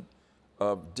statement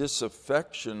of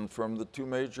disaffection from the two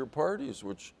major parties,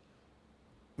 which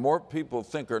more people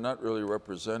think are not really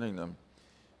representing them.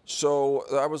 So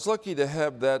I was lucky to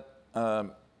have that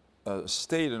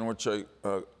state in which I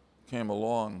came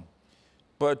along.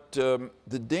 But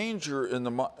the danger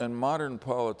in modern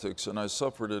politics, and I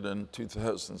suffered it in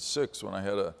 2006 when I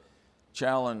had a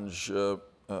challenge, a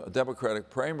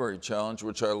Democratic primary challenge,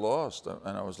 which I lost,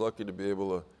 and I was lucky to be able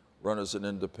to run as an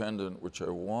independent, which I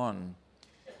won,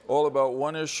 all about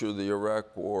one issue, the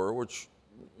Iraq War, which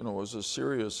was a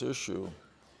serious issue.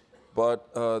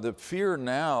 But the fear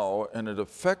now, and it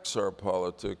affects our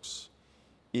politics,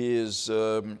 is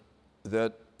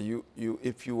that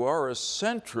if you are a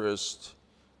centrist,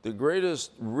 the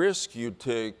greatest risk you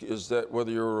take is that whether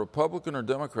you're a Republican or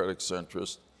Democratic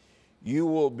centrist, you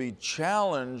will be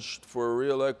challenged for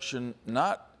re-election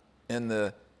not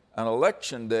on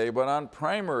election day, but on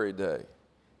primary day.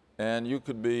 And you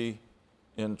could be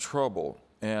in trouble.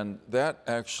 And that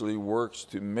actually works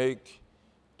to make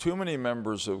too many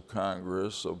members of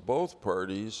Congress of both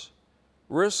parties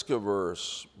risk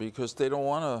averse, because they don't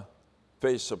want to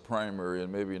face a primary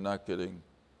and maybe not getting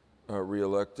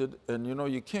reelected. And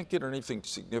you can't get anything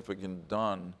significant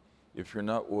done if you're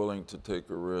not willing to take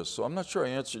a risk. So I'm not sure I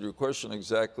answered your question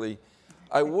exactly.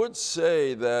 I would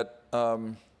say that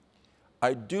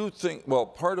I do think, well,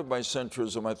 part of my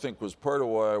centrism, I think, was part of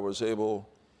why I was able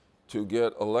to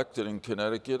get elected in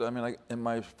Connecticut. I mean, in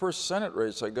my first Senate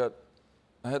race,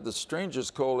 I had the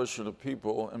strangest coalition of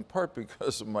people, in part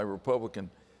because of my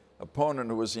Republican opponent,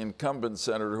 who was the incumbent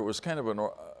senator, who was kind of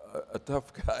a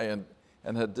tough guy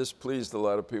and had displeased a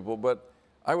lot of people. But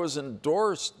I was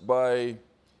endorsed by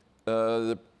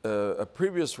a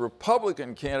previous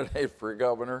Republican candidate for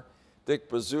governor, Dick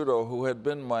Bizzuto, who had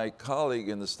been my colleague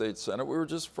in the state Senate. We were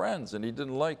just friends, and he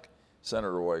didn't like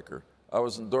Senator Weicker. I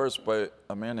was endorsed by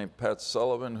a man named Pat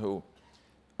Sullivan, who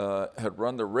had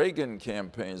run the Reagan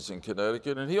campaigns in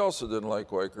Connecticut, and he also didn't like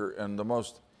Weicker. And the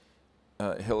most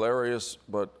hilarious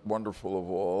but wonderful of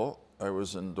all, I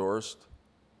was endorsed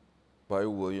by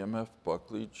William F.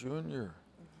 Buckley Jr.,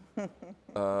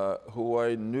 who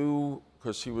I knew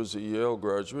because he was a Yale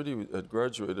graduate. He had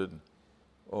graduated,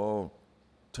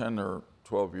 10 or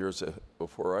 12 years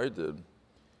before I did.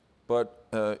 But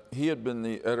he had been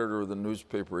the editor of the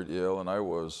newspaper at Yale, and I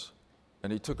was,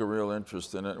 and he took a real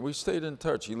interest in it. And we stayed in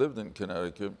touch. He lived in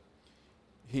Connecticut.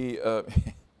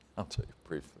 I'll tell you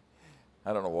briefly.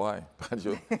 I don't know why, but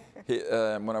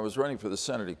when I was running for the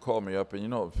Senate, he called me up, and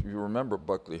if you remember,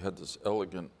 Buckley had this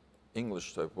elegant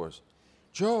English-type voice.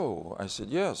 Joe, I said,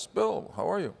 yes, Bill,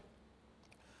 how are you?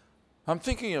 I'm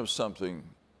thinking of something.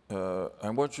 I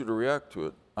want you to react to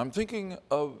it. I'm thinking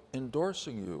of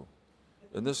endorsing you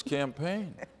in this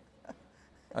campaign.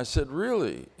 I said,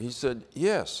 really? He said,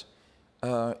 yes.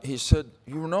 He said,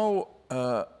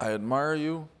 I admire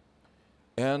you.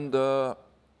 and I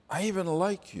even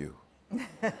like you.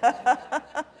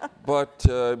 But,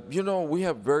 you know, we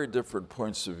have very different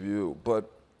points of view, but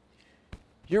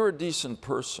you're a decent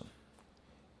person.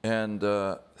 And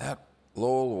that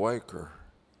Lowell Weicker,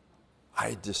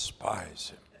 I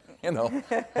despise him, you know.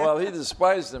 Well, he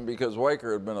despised him because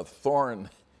Weicker had been a thorn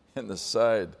in the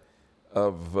side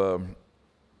of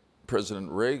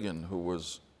President Reagan, who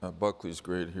was Buckley's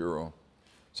great hero.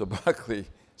 So Buckley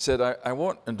said, I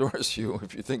won't endorse you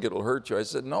if you think it'll hurt you. I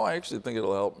said, no, I actually think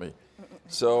it'll help me.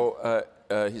 So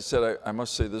he said, I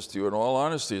must say this to you in all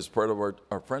honesty, as part of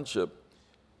our friendship,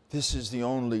 this is the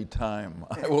only time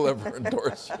I will ever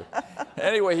endorse you.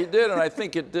 Anyway, he did, and I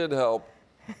think it did help.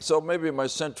 So maybe my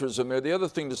centrism there. The other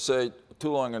thing to say,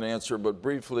 too long an answer, but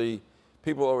briefly,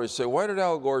 people always say, why did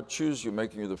Al Gore choose you,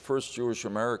 making you the first Jewish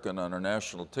American on a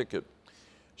national ticket?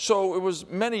 So it was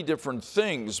many different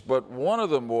things, but one of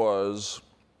them was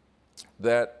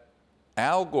that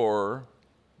Al Gore,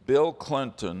 Bill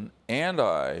Clinton, and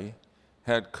I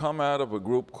had come out of a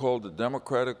group called the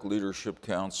Democratic Leadership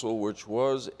Council, which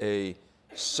was a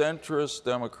centrist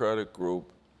Democratic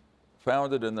group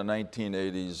founded in the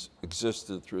 1980s,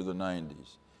 existed through the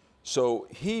 90s. So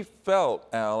he felt,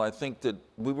 Al, I think, that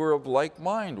we were of like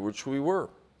mind, which we were,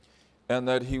 and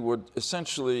that he would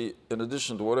essentially, in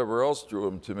addition to whatever else drew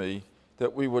him to me,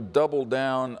 that we would double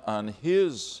down on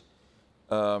his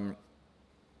brand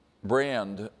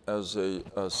as a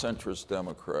centrist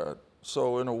Democrat.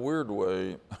 So in a weird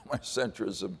way, my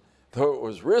centrism, though it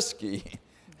was risky,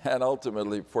 and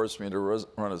ultimately forced me to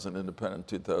run as an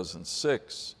independent in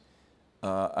 2006,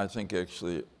 I think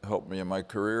actually helped me in my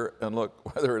career. And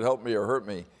look, whether it helped me or hurt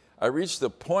me, I reached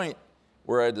the point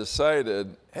where I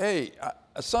decided, hey,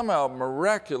 somehow,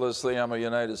 miraculously, I'm a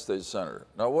United States Senator.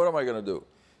 Now, what am I going to do?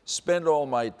 Spend all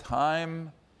my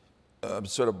time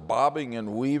sort of bobbing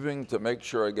and weaving to make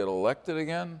sure I get elected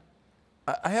again?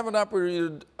 I have an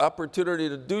opportunity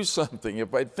to do something.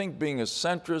 If I think being a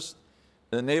centrist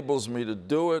enables me to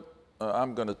do it,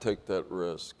 I'm going to take that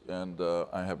risk, and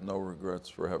I have no regrets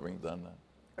for having done that.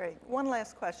 Great. One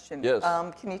last question. Yes.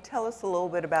 Can you tell us a little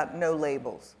bit about No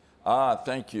Labels?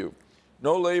 Thank you.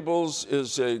 No Labels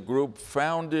is a group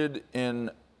founded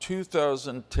in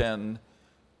 2010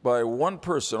 by one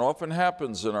person. Often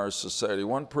happens in our society,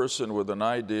 one person with an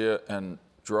idea and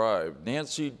drive,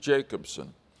 Nancy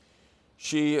Jacobson.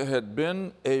 She had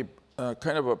been a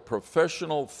kind of a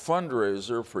professional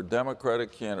fundraiser for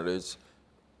Democratic candidates,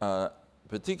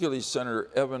 particularly Senator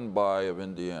Evan Bayh of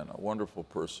Indiana, a wonderful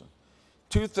person.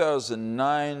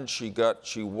 2009, she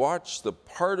watched the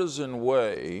partisan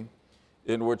way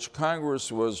in which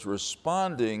Congress was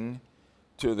responding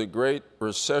to the Great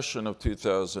Recession of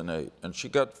 2008. And she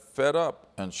got fed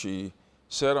up, and she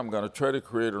said, I'm going to try to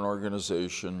create an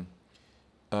organization.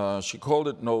 She called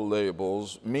it No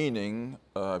Labels, meaning,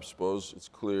 I suppose it's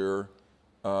clear,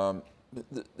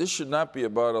 this should not be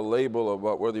about a label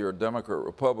about whether you're a Democrat,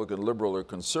 Republican, liberal, or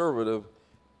conservative.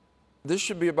 This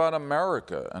should be about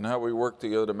America and how we work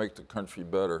together to make the country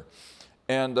better.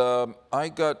 And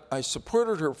I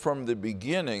supported her from the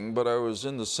beginning, but I was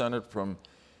in the Senate from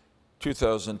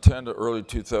 2010 to early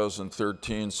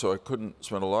 2013, so I couldn't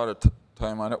spend a lot of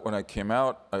time on it. When I came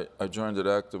out, I joined it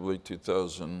actively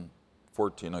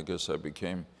 2014, I guess I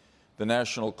became the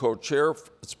national co-chair.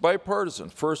 It's bipartisan,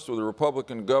 first with the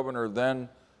Republican governor, then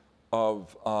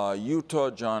of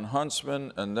Utah, John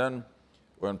Huntsman, and then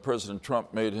when President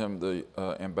Trump made him the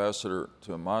ambassador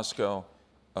to Moscow,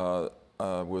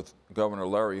 with Governor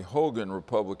Larry Hogan,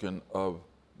 Republican of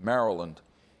Maryland.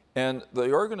 And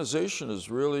the organization is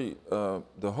really,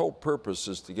 the whole purpose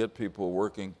is to get people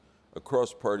working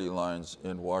across party lines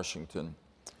in Washington.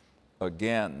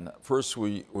 Again, first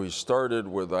we started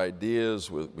with ideas,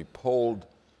 we polled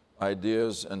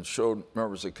ideas and showed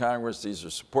members of Congress these are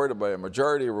supported by a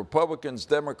majority of Republicans,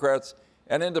 Democrats,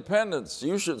 and independents.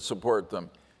 You should support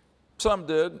them. Some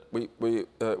did.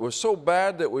 It was so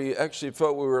bad that we actually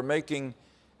felt we were making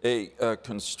a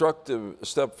constructive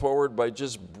step forward by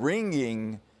just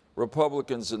bringing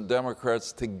Republicans and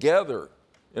Democrats together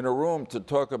in a room to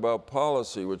talk about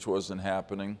policy, which wasn't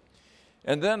happening.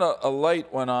 And then a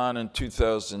light went on in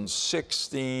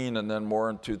 2016 and then more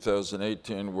in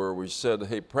 2018 where we said,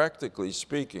 hey, practically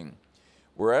speaking,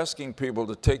 we're asking people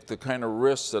to take the kind of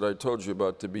risks that I told you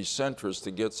about to be centrist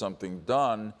to get something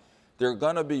done. They're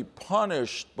going to be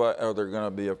punished by, or they're going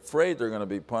to be afraid they're going to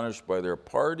be punished by their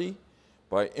party,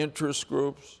 by interest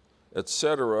groups, et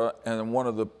cetera. And one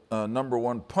of the number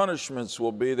one punishments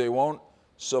will be they won't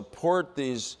support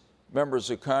these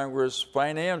members of Congress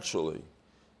financially.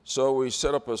 So we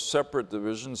set up a separate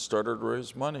division, started to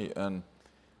raise money. And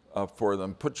for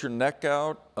them. Put your neck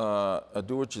out,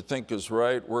 do what you think is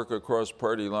right, work across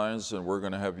party lines, and we're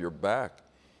going to have your back.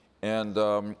 And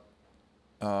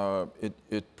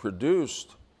it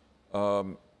produced a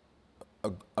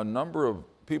number of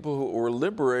people who were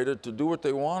liberated to do what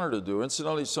they wanted to do.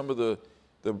 Incidentally, some of the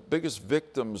biggest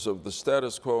victims of the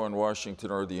status quo in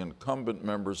Washington are the incumbent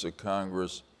members of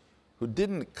Congress who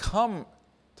didn't come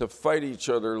to fight each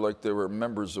other like they were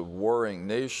members of warring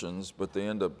nations, but they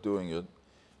end up doing it.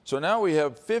 So now we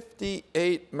have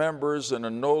 58 members in a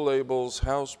no-labels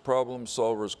House Problem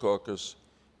Solvers Caucus,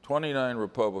 29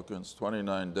 Republicans,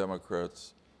 29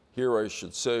 Democrats. Here I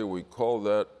should say we call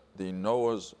that the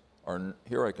Noah's, or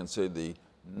here I can say the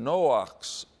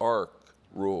Noah's Ark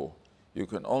rule. You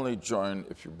can only join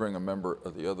if you bring a member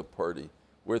of the other party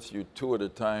with you, 2 at a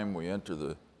time. We enter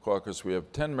the caucus. We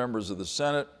have 10 members of the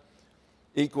Senate,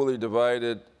 equally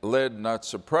divided, led, not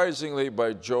surprisingly,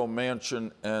 by Joe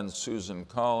Manchin and Susan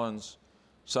Collins.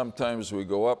 Sometimes we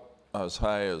go up as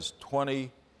high as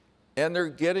 20, and they're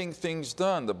getting things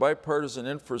done. The bipartisan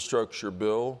infrastructure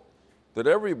bill that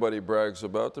everybody brags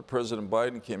about, that President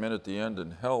Biden came in at the end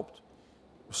and helped,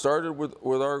 started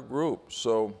with our group.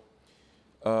 So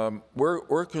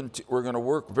we're going to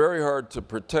work very hard to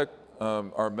protect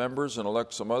our members and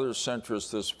elect some other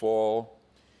centrists this fall.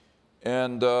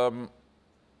 And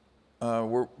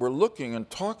we're looking and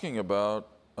talking about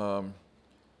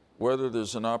whether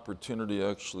there's an opportunity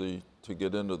actually to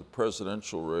get into the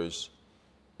presidential race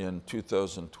in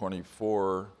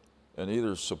 2024 and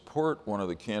either support one of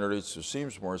the candidates who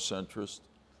seems more centrist,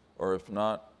 or if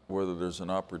not, whether there's an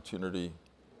opportunity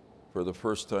for the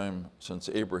first time since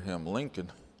Abraham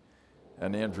Lincoln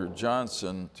and Andrew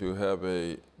Johnson to have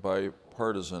a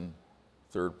bipartisan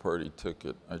third-party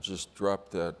ticket. I just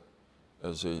dropped that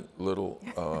as a little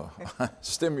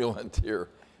stimulant here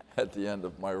at the end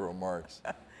of my remarks.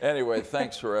 Anyway,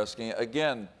 thanks for asking.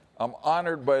 Again, I'm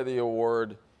honored by the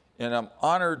award, and I'm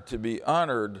honored to be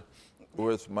honored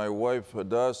with my wife,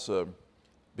 Hadassah,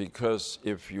 because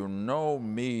if you know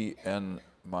me and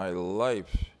my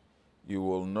life, you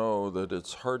will know that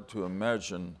it's hard to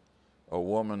imagine a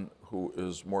woman who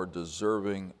is more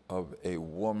deserving of a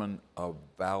Woman of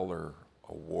Valor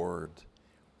Award.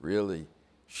 Really,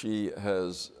 she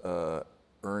has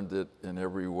earned it in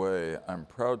every way. I'm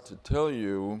proud to tell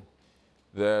you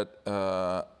that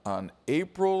on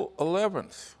April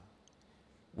 11th,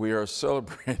 we are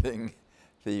celebrating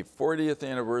the 40th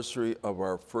anniversary of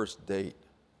our first date.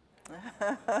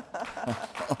 That's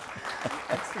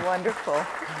wonderful.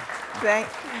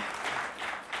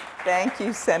 Thank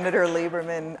you, Senator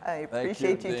Lieberman. I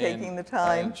appreciate you taking the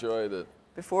time. I enjoyed it.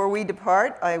 Before we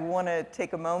depart, I want to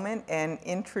take a moment and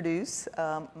introduce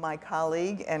my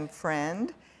colleague and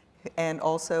friend, and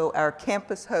also our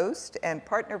campus host and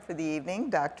partner for the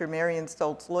evening, Dr. Marian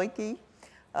Stoltz-Loike,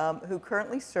 who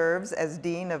currently serves as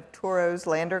Dean of Touro's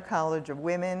Lander College of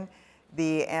Women,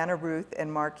 the Anna Ruth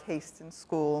and Mark Hastings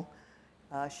School.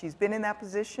 She's been in that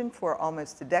position for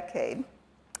almost a decade.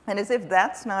 And as if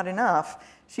that's not enough,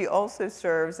 she also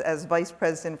serves as Vice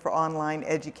President for Online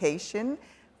Education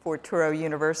for Touro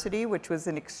University, which was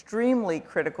an extremely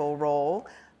critical role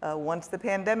once the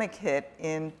pandemic hit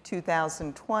in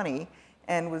 2020,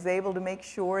 and was able to make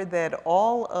sure that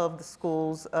all of the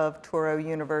schools of Touro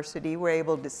University were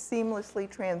able to seamlessly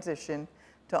transition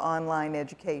to online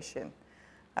education.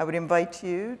 I would invite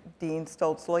you, Dean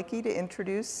Stoltz-Loike, to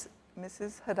introduce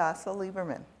Mrs. Hadassah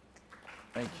Lieberman.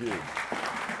 Thank you.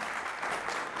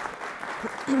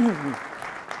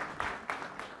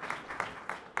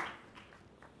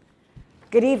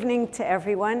 Good evening to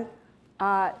everyone.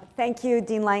 Thank you,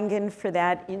 Dean Langen, for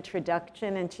that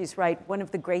introduction. And she's right, one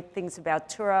of the great things about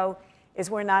Touro is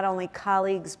we're not only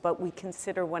colleagues, but we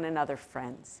consider one another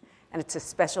friends. And it's a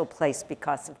special place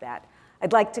because of that.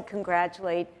 I'd like to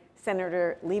congratulate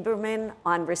Senator Lieberman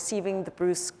on receiving the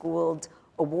Bruce Gould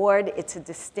Award. It's a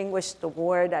distinguished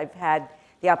award. I've had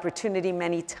the opportunity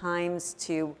many times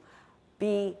to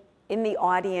be in the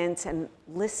audience and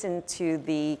listen to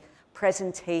the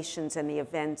presentations and the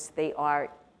events. They are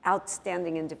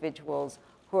outstanding individuals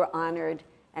who are honored,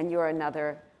 and you're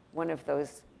another one of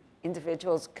those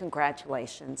individuals.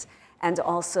 Congratulations. And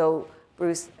also,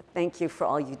 Bruce, thank you for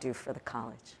all you do for the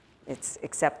college. It's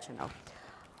exceptional.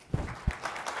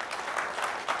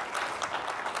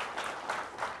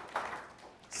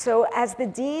 So as the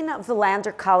Dean of the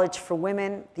Lander College for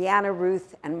Women, the Anna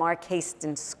Ruth and Mark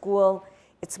Hastings School,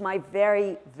 it's my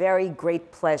very, very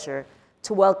great pleasure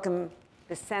to welcome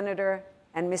the Senator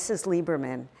and Mrs.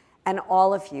 Lieberman and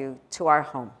all of you to our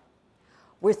home.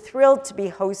 We're thrilled to be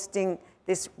hosting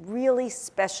this really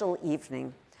special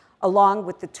evening along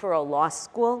with the Touro Law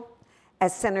School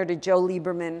as Senator Joe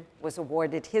Lieberman was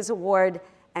awarded his award,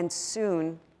 and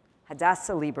soon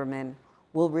Hadassah Lieberman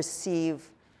will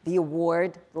receive the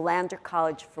award, the Lander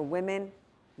College for Women,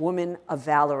 Woman of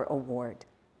Valor Award.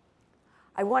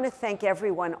 I want to thank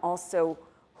everyone also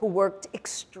who worked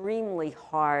extremely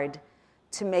hard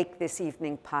to make this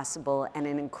evening possible and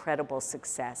an incredible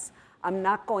success. I'm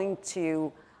not going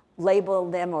to label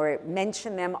them or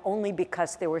mention them only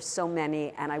because there were so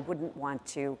many, and I wouldn't want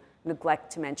to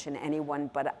neglect to mention anyone,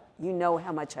 but you know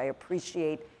how much I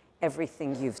appreciate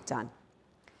everything you've done.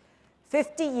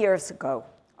 50 years ago,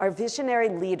 our visionary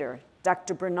leader,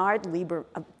 Dr. Bernard Lander,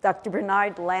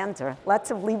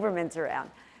 lots of Liebermans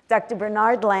around, Dr.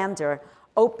 Bernard Lander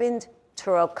opened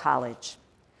Touro College.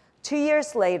 2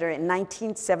 years later, in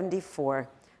 1974,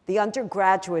 the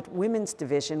undergraduate women's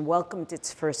division welcomed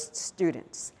its first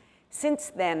students.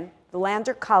 Since then, the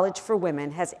Lander College for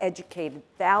Women has educated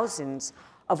thousands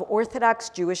of Orthodox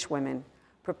Jewish women,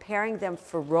 preparing them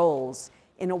for roles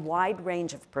in a wide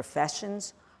range of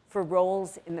professions, for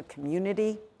roles in the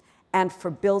community, and for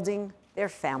building their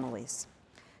families.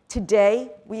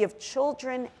 Today, we have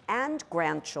children and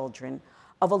grandchildren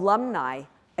of alumni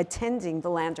attending the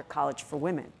Lander College for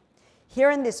Women.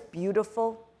 Here in this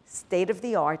beautiful,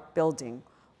 state-of-the-art building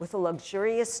with a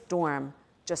luxurious dorm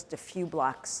just a few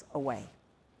blocks away.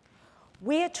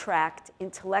 We attract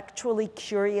intellectually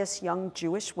curious young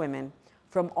Jewish women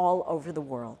from all over the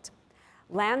world.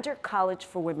 Lander College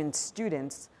for Women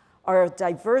students are a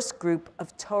diverse group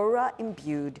of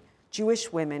Torah-imbued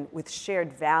Jewish women with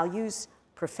shared values,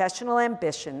 professional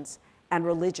ambitions, and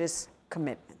religious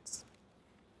commitments.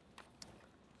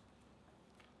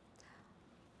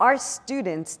 Our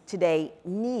students today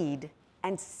need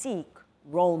and seek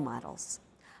role models.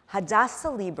 Hadassah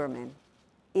Lieberman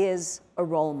is a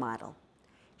role model.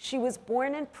 She was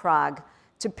born in Prague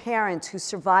to parents who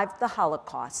survived the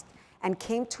Holocaust and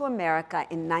came to America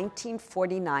in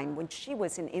 1949 when she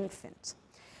was an infant.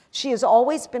 She has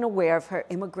always been aware of her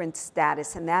immigrant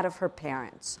status and that of her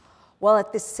parents, while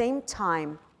at the same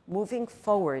time moving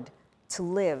forward to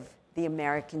live the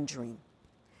American dream.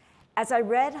 As I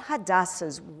read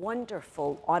Hadassah's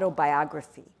wonderful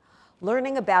autobiography,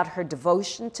 learning about her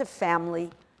devotion to family,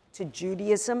 to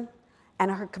Judaism,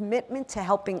 and her commitment to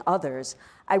helping others,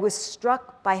 I was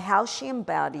struck by how she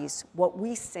embodies what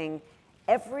we sing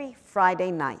every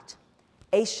Friday night,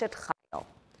 Eshet Chayil,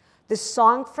 the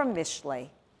song from Mishlei,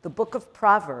 the book of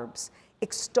Proverbs,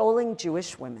 extolling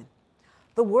Jewish women.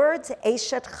 The words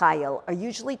Eshet Chayil are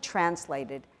usually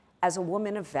translated as a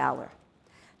woman of valor.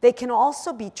 They can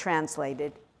also be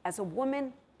translated as a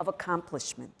woman of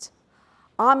accomplishment,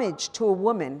 homage to a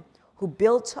woman who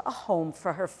built a home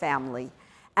for her family,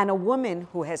 and a woman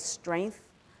who has strength,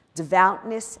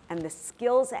 devoutness, and the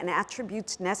skills and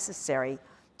attributes necessary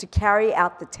to carry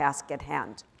out the task at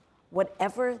hand,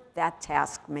 whatever that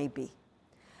task may be.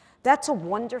 That's a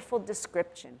wonderful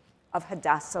description of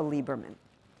Hadassah Lieberman.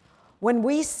 When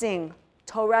we sing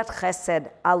Torat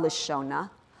Chesed al Lashona,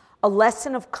 a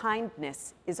lesson of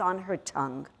kindness is on her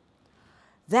tongue,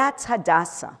 that's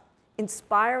Hadassah,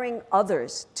 inspiring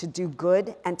others to do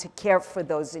good and to care for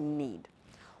those in need.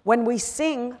 When we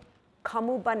sing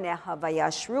Kamu Baneha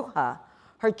Vayashruha,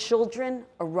 her children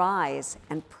arise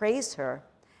and praise her,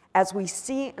 as we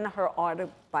see in her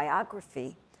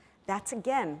autobiography, that's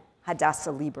again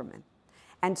Hadassah Lieberman.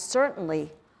 And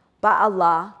certainly,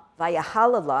 Ba'ala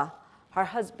Vayahalala, her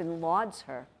husband lauds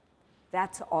her,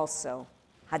 that's also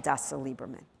Hadassah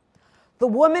Lieberman. The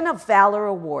Woman of Valor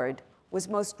Award was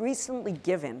most recently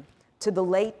given to the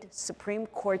late Supreme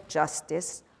Court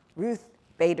Justice Ruth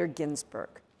Bader Ginsburg.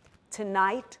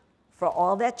 Tonight, for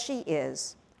all that she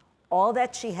is, all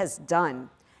that she has done,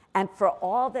 and for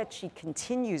all that she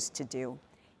continues to do,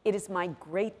 it is my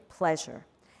great pleasure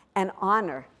and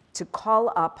honor to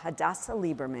call up Hadassah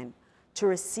Lieberman to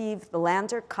receive the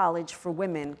Lander College for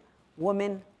Women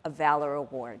Woman of Valor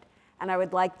Award. And I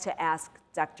would like to ask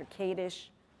Dr. Kadish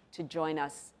to join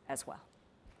us as well.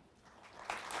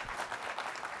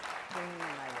 Bring me my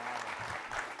water.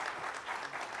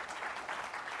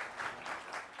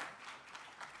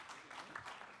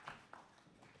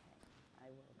 I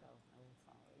will go. I will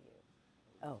follow you.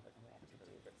 Oh, we have to do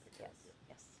this. Yes,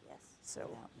 yes, yes. So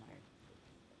I'll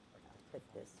put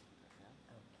this.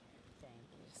 Okay, thank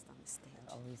you. Just on the stage.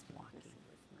 I'm always walking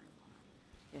with my mom.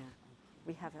 Yeah,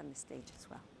 we have on the stage as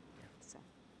well. So.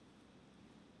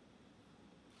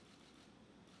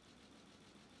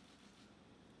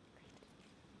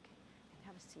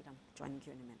 Have a seat. I'm joining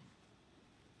you in a minute.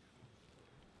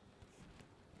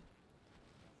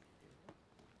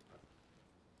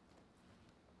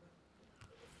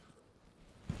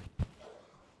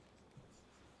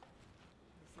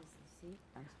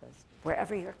 I'm supposed to.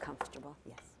 Wherever you're comfortable.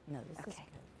 Yes. No, this is Okay.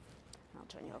 good. I'll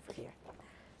join you over here.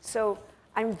 So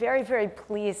I'm very, very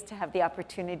pleased to have the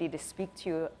opportunity to speak to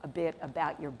you a bit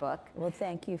about your book. Well,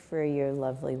 thank you for your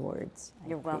lovely words.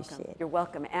 You're welcome. Appreciate it. You're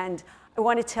welcome. And I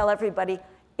want to tell everybody,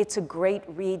 it's a great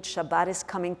read. Shabbat is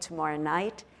coming tomorrow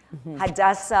night.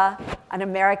 Hadassah, An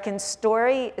American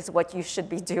Story, is what you should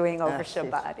be doing over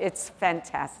Shabbat. It's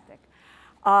fantastic.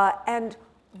 And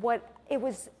it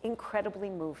was incredibly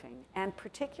moving. And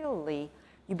particularly,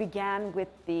 you began with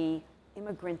the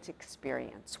immigrant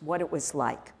experience, what it was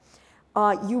like.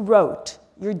 You wrote,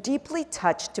 "You're deeply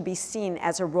touched to be seen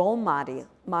as a role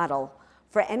model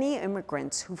for any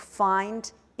immigrants who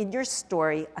find in your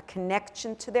story a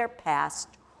connection to their past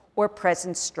or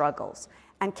present struggles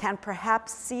and can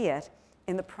perhaps see it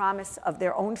in the promise of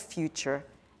their own future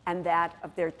and that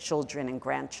of their children and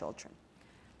grandchildren."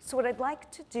 So what I'd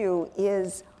like to do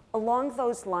is, along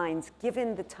those lines,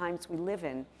 given the times we live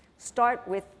in, start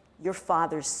with your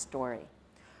father's story.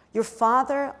 Your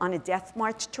father, on a death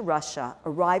march to Russia,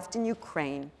 arrived in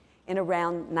Ukraine in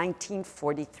around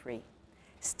 1943,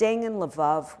 staying in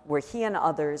Lvov, where he and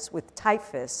others with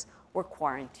typhus were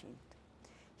quarantined.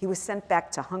 He was sent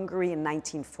back to Hungary in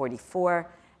 1944,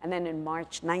 and then in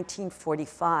March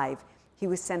 1945, he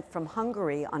was sent from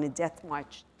Hungary on a death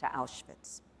march to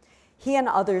Auschwitz. He and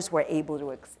others were able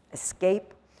to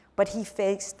escape, but he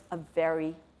faced a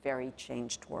very, very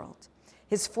changed world.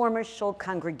 His former Shul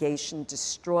congregation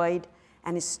destroyed,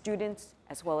 and his students,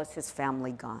 as well as his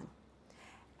family, gone.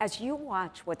 As you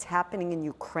watch what's happening in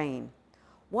Ukraine,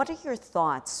 what are your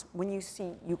thoughts when you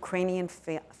see Ukrainian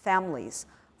families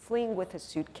fleeing with a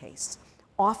suitcase,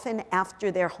 often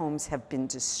after their homes have been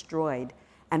destroyed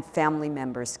and family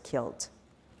members killed?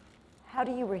 How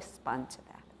do you respond to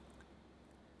that?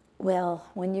 Well,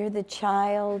 when you're the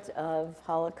child of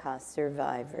Holocaust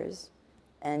survivors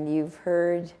and you've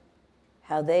heard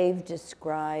how they've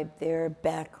described their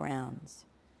backgrounds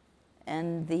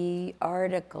and the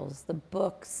articles, the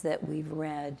books that we've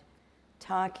read,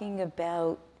 talking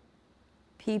about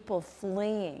people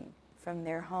fleeing from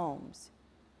their homes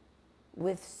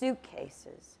with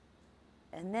suitcases,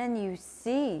 and then you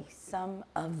see some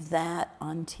of that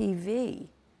on TV,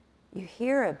 you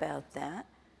hear about that,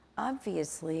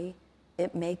 obviously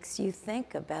it makes you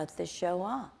think about the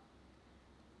Shoah.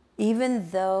 Even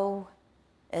though,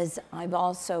 as I've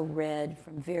also read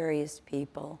from various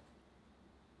people,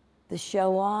 the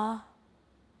Shoah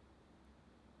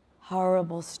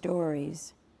horrible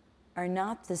stories are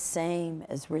not the same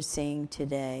as we're seeing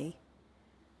today.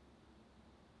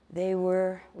 They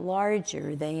were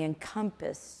larger, they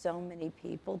encompassed so many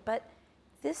people, but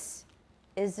this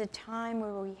is a time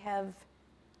where we have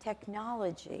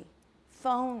technology,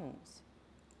 phones,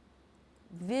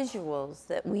 visuals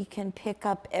that we can pick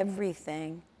up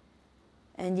everything.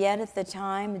 And yet at the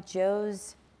time,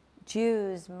 Jews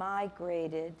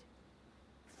migrated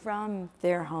from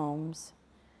their homes.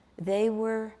 They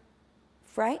were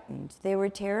frightened, they were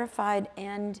terrified,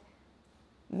 and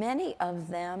many of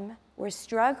them were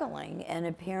struggling and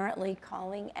apparently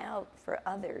calling out for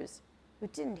others who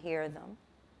didn't hear them.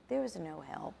 There was no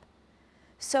help.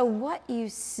 So what you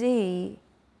see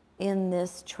in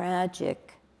this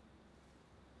tragic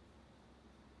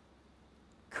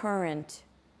current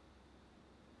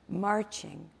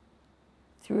marching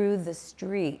through the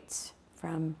streets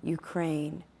from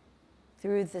Ukraine,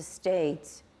 through the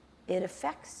states, it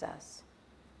affects us.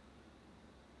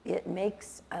 It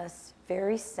makes us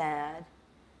very sad.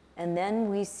 And then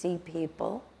we see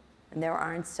people, and there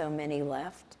aren't so many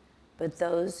left, but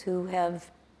those who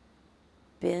have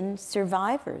been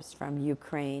survivors from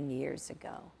Ukraine years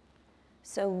ago.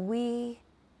 So we,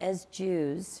 as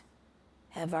Jews,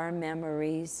 have our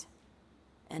memories,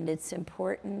 and it's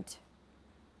important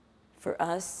for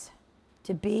us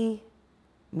to be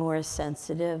more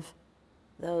sensitive,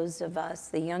 those of us,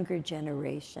 the younger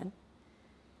generation.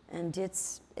 And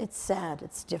it's sad,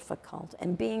 it's difficult.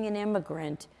 And being an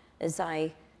immigrant, as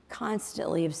I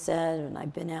constantly have said, and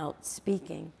I've been out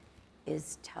speaking,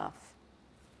 is tough.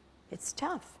 It's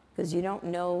tough, because you don't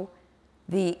know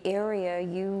the area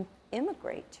you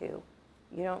immigrate to.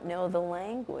 You don't know the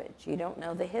language, you don't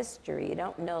know the history, you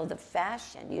don't know the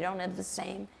fashion, you don't have the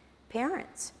same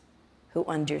parents who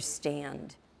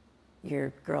understand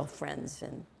your girlfriends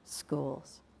in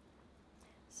schools.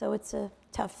 So it's a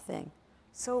tough thing.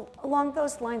 So along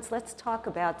those lines, let's talk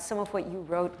about some of what you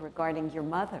wrote regarding your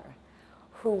mother,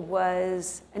 who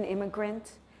was an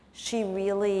immigrant. She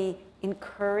really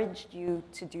encouraged you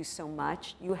to do so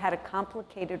much. You had a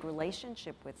complicated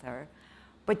relationship with her,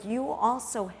 but you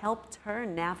also helped her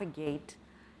navigate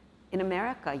in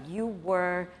America. You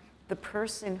were the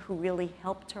person who really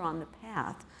helped her on the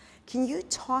path. Can you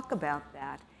talk about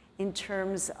that in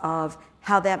terms of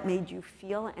how that made you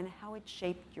feel and how it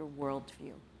shaped your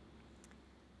worldview?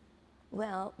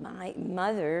 Well, my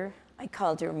mother, I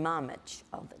called her Mamach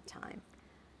all the time.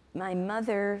 My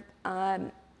mother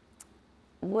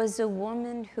was a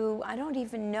woman who, I don't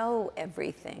even know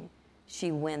everything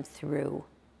she went through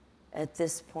at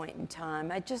this point in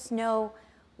time. I just know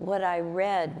what I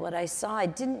read, what I saw. I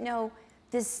didn't know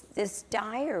this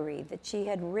diary that she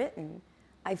had written,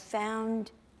 I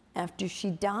found after she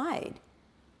died.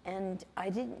 And I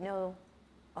didn't know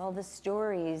all the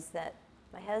stories that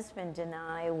my husband and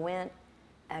I went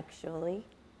actually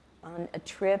on a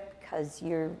trip, because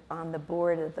you're on the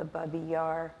board of the Babi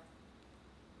Yar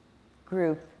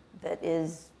group that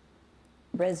is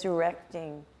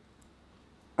resurrecting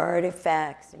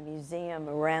artifacts and museum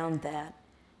around that.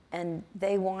 And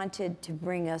they wanted to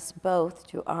bring us both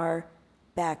to our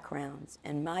backgrounds.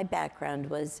 And my background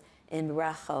was in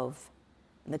Rahov,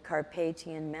 in the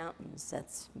Carpathian Mountains.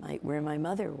 That's where my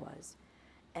mother was.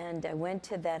 And I went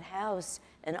to that house,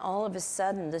 and all of a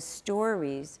sudden, the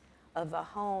stories of a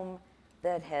home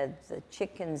that had the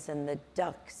chickens and the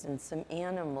ducks and some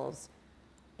animals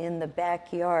in the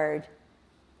backyard.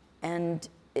 And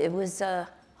it was a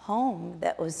home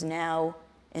that was now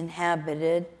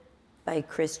inhabited by a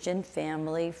Christian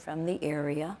family from the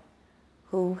area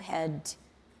who had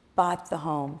bought the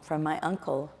home from my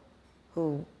uncle,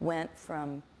 who went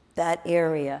from that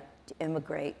area to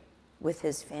immigrate with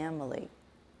his family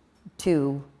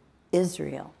to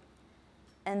Israel.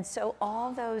 And so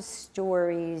all those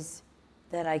stories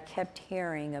that I kept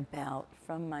hearing about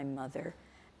from my mother,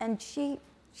 and she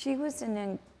was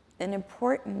an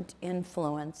important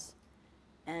influence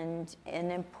and an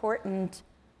important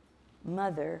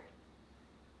mother,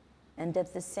 and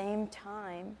at the same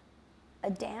time, a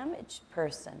damaged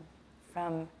person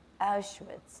from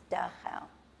Auschwitz, Dachau,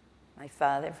 my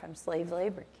father from slave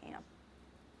labor camp.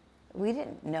 We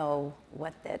didn't know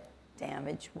what that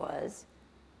damage was.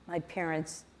 My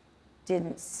parents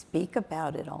didn't speak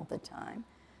about it all the time,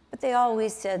 but they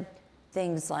always said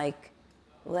things like,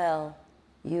 well,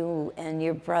 you and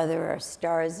your brother are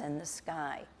stars in the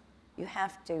sky. You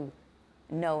have to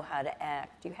know how to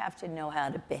act. You have to know how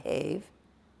to behave.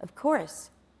 Of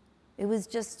course, it was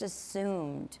just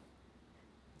assumed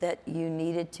that you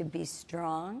needed to be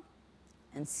strong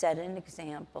and set an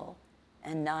example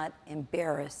and not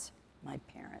embarrass my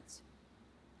parents.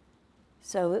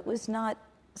 So it was not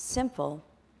simple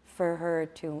for her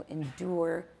to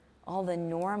endure all the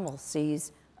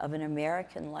normalcies of an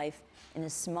American life in a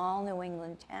small New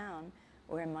England town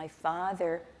where my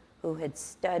father, who had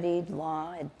studied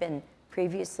law, had been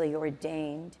previously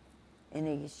ordained in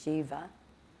a yeshiva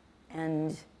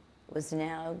and was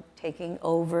now taking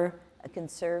over a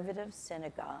conservative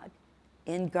synagogue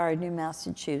in Gardner,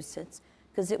 Massachusetts,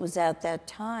 because it was at that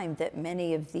time that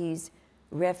many of these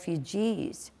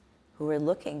refugees who were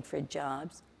looking for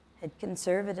jobs had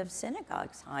conservative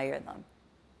synagogues hire them.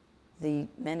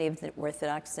 Many of the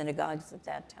Orthodox synagogues at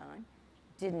that time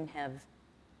didn't have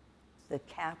the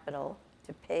capital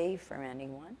to pay for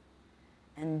anyone.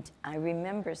 And I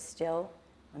remember still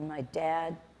when my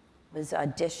dad was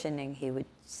auditioning, he would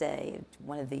say, at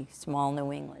one of the small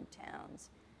New England towns.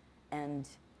 And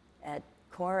at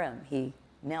Coram, he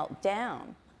knelt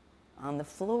down on the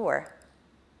floor,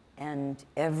 and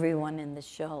everyone in the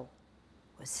show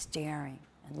was staring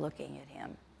and looking at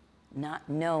him, not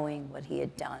knowing what he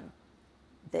had done.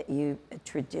 That a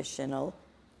traditional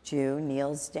Jew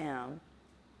kneels down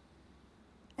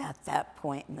at that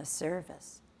point in the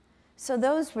service. So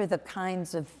those were the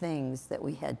kinds of things that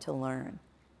we had to learn.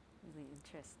 Really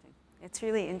interesting. It's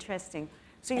really interesting.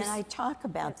 So and I talk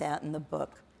about that in the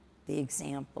book, the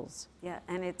examples. Yeah,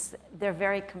 and they're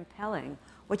very compelling.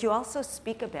 What you also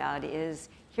speak about is,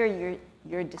 here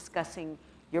you're discussing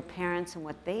your parents and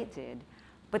what they did,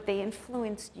 but they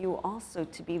influenced you also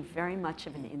to be very much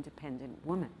of an independent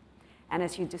woman. And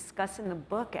as you discuss in the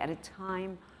book, at a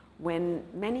time when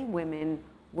many women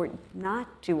were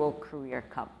not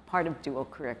part of dual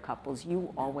career couples,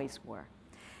 you always were.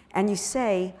 And you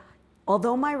say,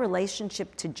 although my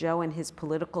relationship to Joe and his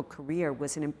political career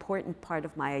was an important part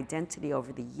of my identity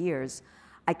over the years,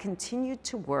 I continued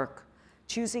to work,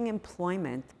 choosing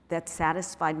employment that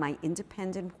satisfied my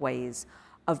independent ways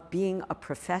of being a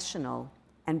professional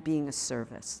and being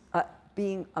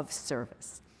of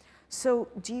service. So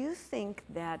do you think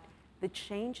that the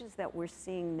changes that we're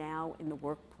seeing now in the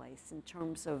workplace in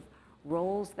terms of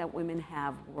roles that women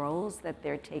have, roles that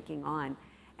they're taking on,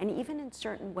 and even in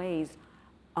certain ways,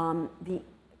 the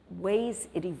ways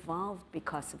it evolved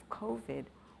because of COVID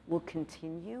will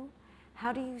continue?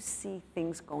 How do you see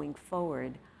things going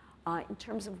forward in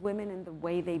terms of women and the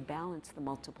way they balance the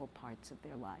multiple parts of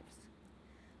their lives?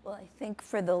 Well, I think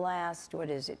for the last,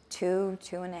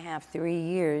 2.5, 3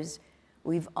 years,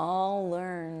 we've all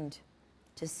learned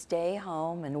to stay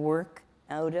home and work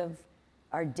out of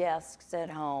our desks at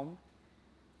home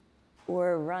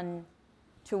or run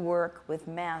to work with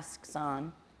masks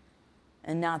on.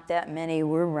 And not that many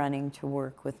were running to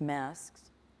work with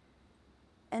masks.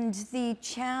 And the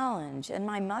challenge, and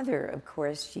my mother, of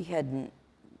course, she hadn't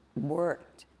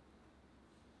worked.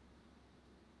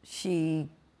 She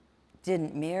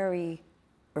didn't marry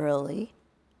early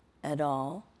at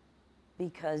all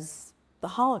because the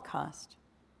Holocaust.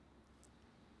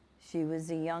 She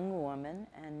was a young woman,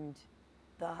 and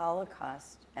the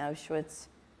Holocaust, Auschwitz,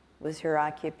 was her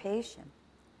occupation.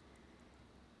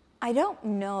 I don't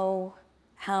know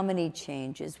how many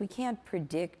changes. We can't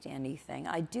predict anything.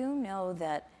 I do know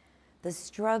that the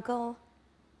struggle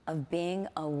of being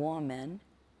a woman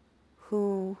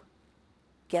who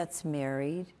gets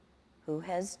married, who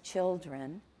has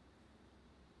children,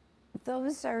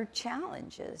 those are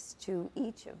challenges to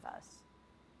each of us.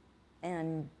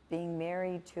 And being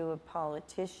married to a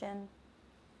politician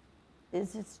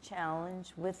is its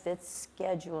challenge with its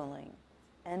scheduling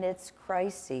and its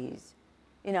crises.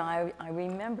 You know, I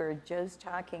remember Joe's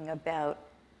talking about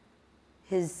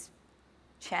his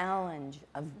challenge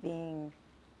of being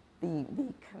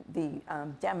the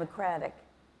Democratic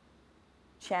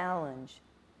challenge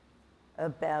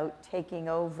about taking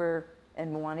over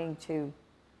and wanting to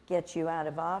get you out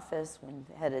of office when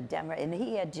had a Demo, and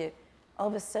he had to, all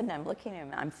of a sudden I'm looking at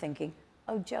him, I'm thinking,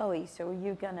 oh, Joey, so are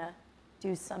you gonna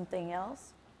do something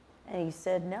else? And he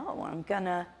said, no, I'm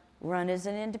gonna run as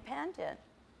an independent.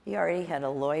 He already had a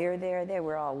lawyer there. They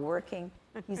were all working.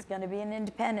 He's going to be an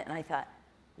independent. And I thought,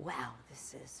 wow,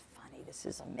 this is funny. This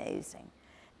is amazing.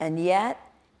 And yet,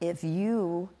 if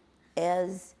you,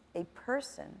 as a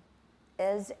person,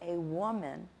 as a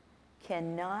woman,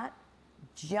 cannot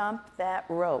jump that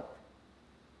rope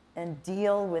and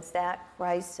deal with that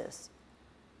crisis,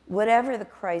 whatever the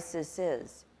crisis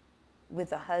is,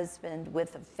 with a husband,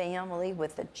 with a family,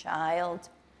 with a child,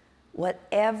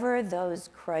 whatever those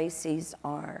crises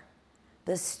are,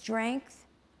 the strength,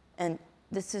 and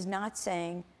this is not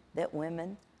saying that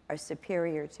women are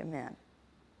superior to men.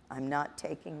 I'm not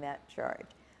taking that charge.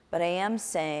 But I am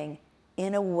saying,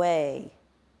 in a way,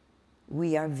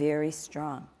 we are very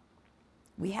strong.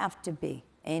 We have to be.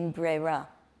 Ein brera.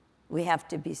 We have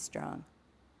to be strong.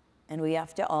 And we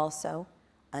have to also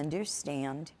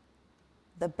understand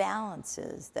the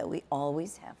balances that we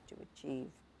always have to achieve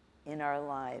in our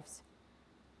lives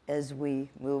as we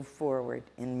move forward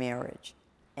in marriage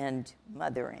and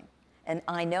mothering. And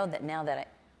I know that now that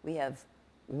we have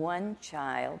one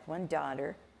child, one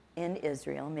daughter in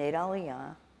Israel, made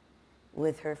Aliyah,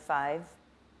 with her 5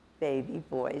 baby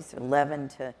boys, 11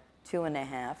 to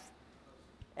 2.5,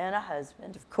 and a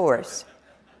husband, of course.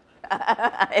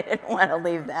 I didn't want to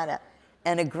leave that out.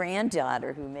 And a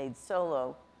granddaughter who made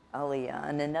solo Aliyah,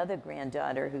 and another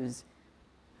granddaughter who's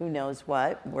who knows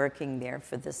what, working there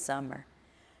for the summer.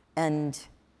 And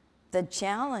the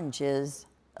challenges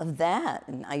of that,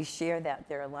 and I share that,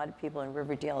 there are a lot of people in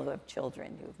Riverdale who have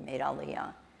children who've made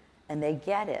Aliyah, and they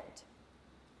get it.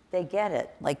 They get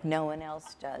it like no one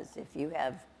else does. If you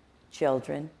have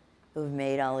children who've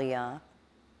made Aliyah,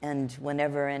 and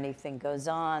whenever anything goes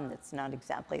on that's not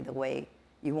exactly the way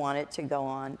you want it to go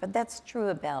on, but that's true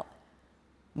about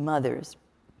mothers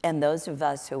and those of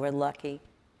us who are lucky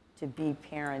to be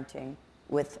parenting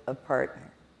with a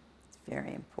partner. It's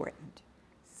very important.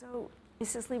 So,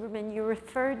 Mrs. Lieberman, you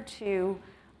referred to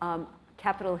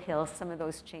Capitol Hill, some of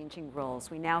those changing roles.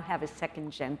 We now have a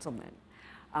second gentleman.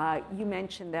 You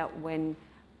mentioned that when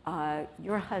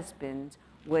your husband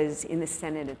was in the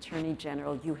Senate Attorney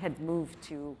General, you had moved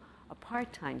to a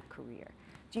part-time career.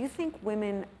 Do you think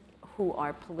women who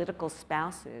are political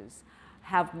spouses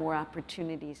have more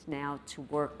opportunities now to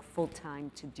work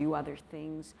full-time, to do other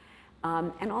things?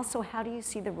 And also, how do you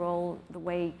see the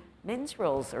way men's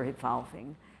roles are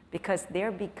evolving? Because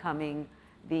they're becoming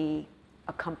the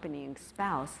accompanying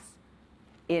spouse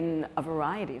in a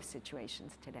variety of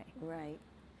situations today. Right.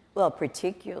 Well,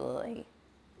 particularly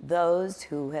those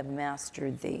who have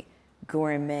mastered the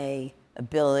gourmet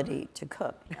ability to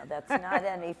cook. Now, that's not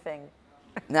anything,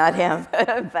 not him,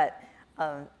 but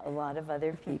a lot of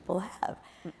other people have.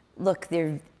 Look,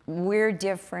 we're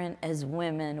different as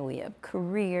women. We have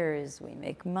careers. We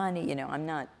make money. You know, I'm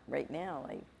not right now.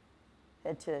 I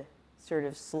had to sort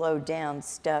of slow down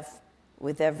stuff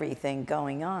with everything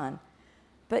going on.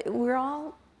 But we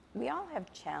all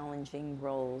have challenging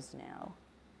roles now.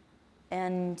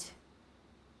 And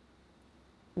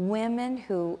women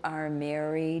who are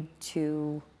married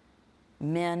to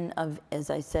men of, as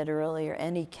I said earlier,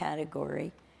 any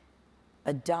category,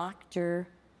 a doctor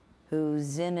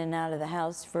who's in and out of the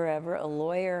house forever, a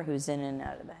lawyer who's in and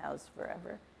out of the house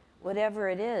forever, whatever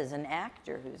it is, an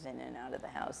actor who's in and out of the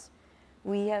house.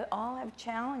 We all have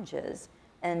challenges,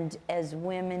 and as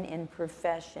women in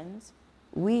professions,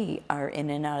 we are in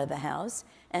and out of the house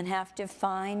and have to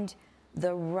find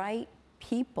the right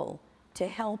people to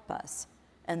help us.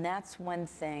 And that's one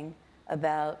thing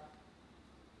about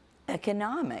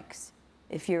economics.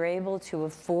 If you're able to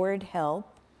afford help,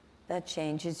 that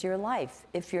changes your life.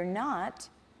 If you're not,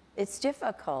 it's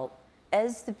difficult.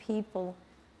 As the people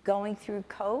going through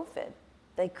COVID,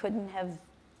 they couldn't have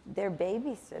their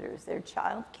babysitters, their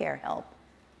child care help.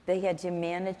 They had to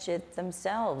manage it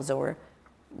themselves or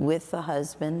with the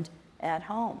husband at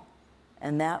home.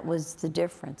 And that was the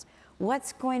difference.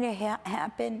 What's going to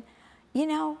happen? You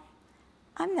know,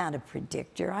 I'm not a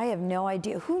predictor. I have no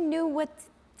idea. Who knew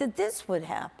that this would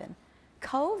happen?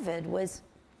 COVID was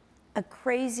a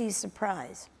crazy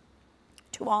surprise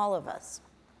to all of us.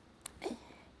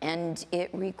 And it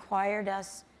required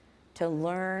us to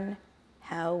learn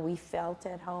how we felt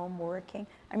at home working.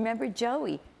 I remember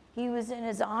Joey, he was in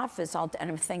his office all day, and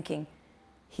I'm thinking,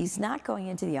 he's not going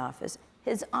into the office.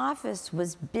 His office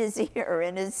was busier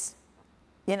in his,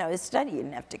 his study. He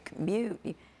didn't have to commute.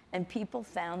 And people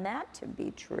found that to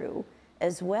be true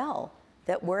as well,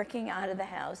 that working out of the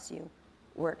house, you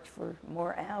worked for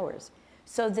more hours.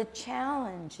 So the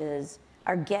challenges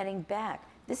are getting back.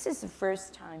 This is the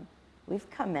first time we've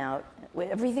come out with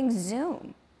everything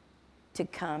Zoom to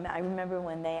come. I remember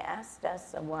when they asked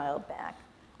us a while back,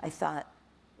 I thought,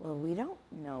 well, we don't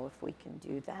know if we can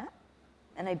do that.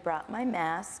 And I brought my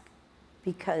mask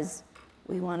because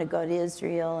we want to go to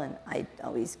Israel, and I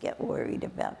always get worried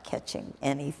about catching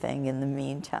anything in the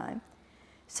meantime.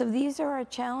 So these are our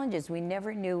challenges. We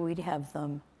never knew we'd have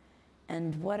them.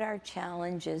 And what our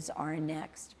challenges are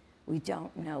next, we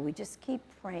don't know. We just keep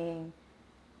praying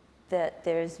that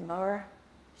there's more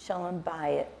shalom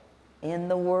bayit in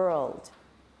the world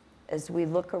as we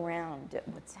look around at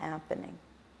what's happening.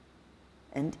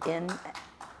 And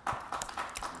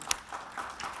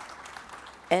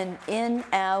in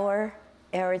our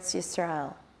Eretz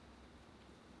Yisrael,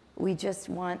 we just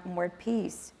want more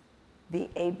peace. The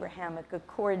Abrahamic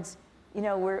Accords,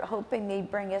 we're hoping they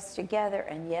bring us together,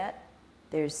 and yet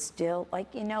there's still,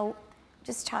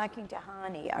 just talking to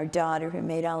Hani, our daughter who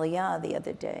made Aliyah the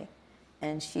other day,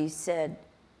 and she said,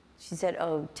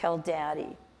 oh, tell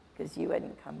Daddy, because you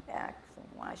hadn't come back from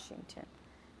Washington.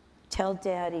 Tell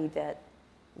Daddy that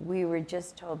we were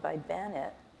just told by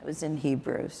Bennett, it was in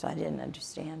Hebrew, so I didn't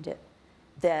understand it,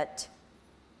 that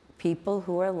people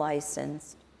who are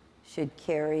licensed should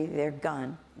carry their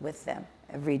gun with them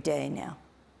every day now.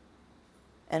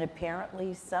 And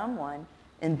apparently someone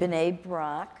in B'nai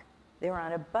Brak, they were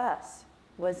on a bus,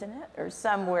 wasn't it? Or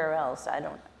somewhere else, I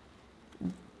don't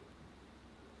know.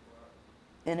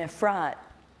 In Efrat.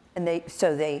 And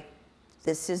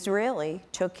this Israeli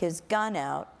took his gun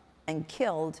out and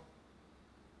killed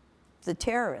the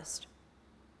terrorist.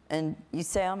 And you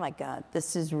say, oh my God,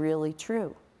 this is really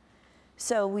true.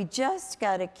 So we just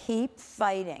got to keep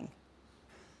fighting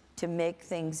to make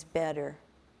things better.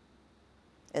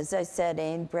 As I said,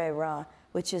 Ein Breira,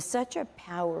 which is such a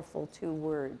powerful 2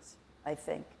 words, I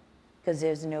think, because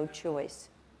there's no choice.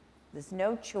 There's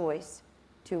no choice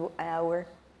to our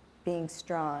being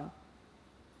strong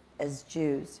as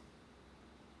Jews.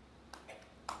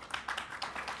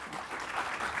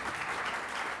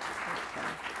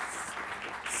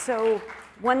 So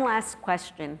one last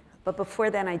question, but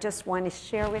before then I just want to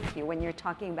share with you, when you're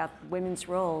talking about women's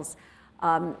roles,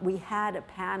 we had a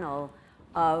panel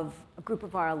of a group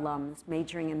of our alums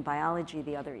majoring in biology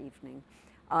the other evening,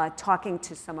 talking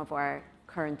to some of our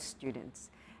current students.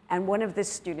 And one of the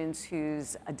students,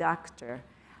 who's a doctor,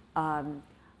 had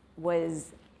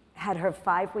her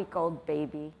 5-week-old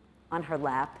baby on her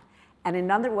lap, and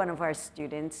another one of our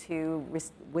students who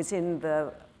was in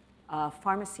the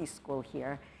pharmacy school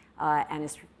here and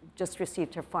has just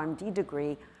received her PharmD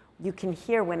degree. You can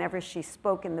hear whenever she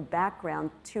spoke in the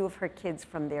background 2 of her kids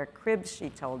from their cribs, she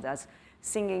told us,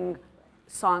 singing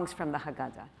songs from the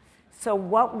Haggadah. So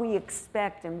what we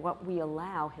expect and what we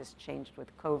allow has changed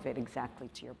with COVID, exactly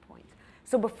to your point.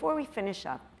 So before we finish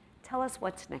up, tell us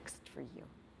what's next for you.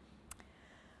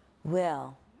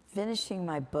 Well, finishing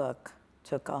my book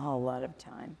took a whole lot of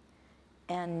time.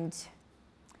 And,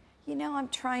 I'm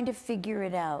trying to figure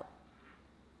it out.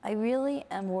 I really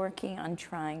am working on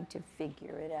trying to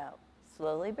figure it out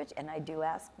slowly, and I do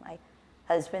ask my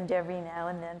husband every now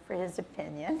and then for his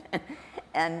opinion.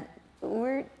 And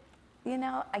you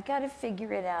know, I got to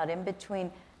figure it out in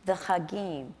between the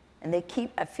Hagim. And they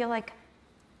keep, I feel like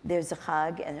there's a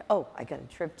Hag, and oh, I got a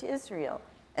trip to Israel.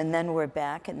 And then we're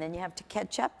back, and then you have to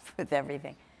catch up with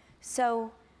everything.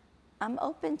 So I'm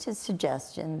open to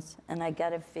suggestions, and I got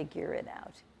to figure it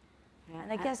out. Yeah,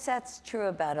 and I guess that's true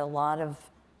about a lot of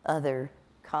other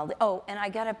colleagues. Oh, and I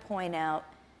got to point out,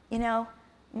 you know,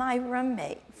 my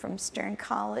roommate from Stern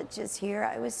College is here.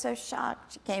 I was so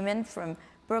shocked. She came in from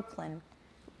Brooklyn.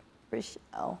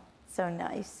 Rochelle, so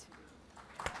nice.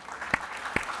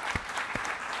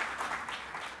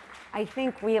 I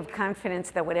think we have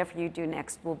confidence that whatever you do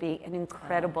next will be an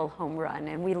incredible home run,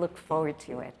 and we look forward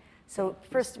to it. So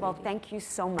first of all, thank you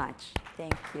so much.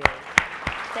 Thank you.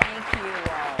 Thank you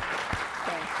all.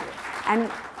 Thank you.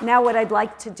 And now what I'd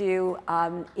like to do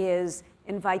is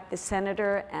invite the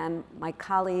senator and my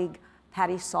colleague,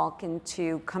 Patty Salkin,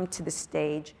 to come to the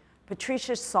stage.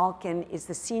 Patricia Salkin is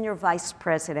the Senior Vice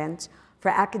President for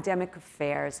Academic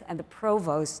Affairs and the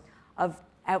Provost of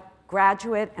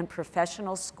Graduate and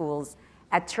Professional Schools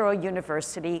at Touro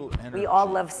University. We all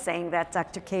love saying that,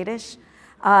 Dr. Kadish.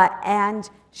 And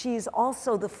she's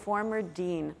also the former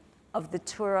Dean of the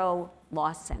Touro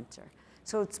Law Center.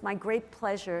 So it's my great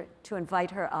pleasure to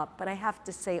invite her up. But I have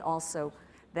to say also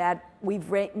that we've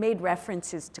made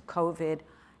references to COVID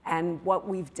and what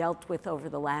we've dealt with over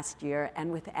the last year.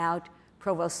 And without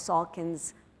Provost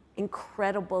Salkin's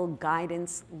incredible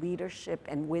guidance, leadership,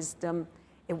 and wisdom,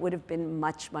 it would have been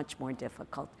much, much more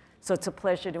difficult. So it's a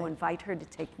pleasure to invite her to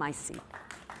take my seat.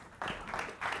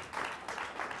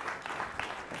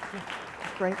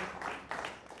 Great.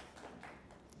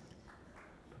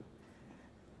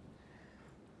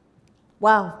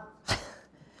 Wow.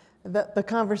 The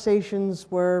conversations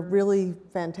were really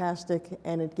fantastic,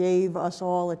 and it gave us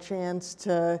all a chance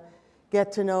to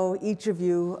get to know each of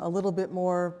you a little bit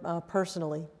more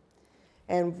personally.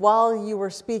 And while you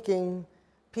were speaking,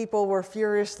 people were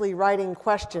furiously writing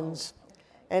questions.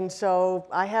 And so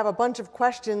I have a bunch of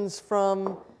questions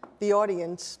from the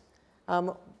audience.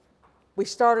 We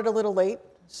started a little late,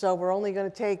 so we're only going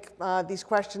to take these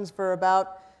questions for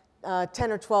about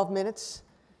 10 or 12 minutes,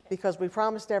 because we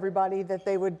promised everybody that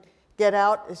they would get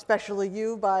out, especially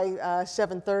you, by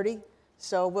 7:30.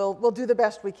 So we'll do the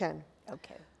best we can.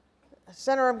 Okay.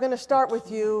 Senator, I'm going to start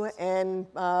with you, and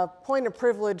point of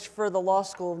privilege for the law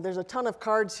school. There's a ton of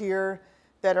cards here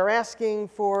that are asking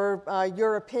for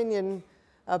your opinion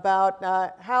about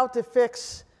how to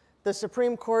fix the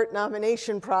Supreme Court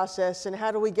nomination process, and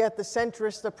how do we get the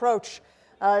centrist approach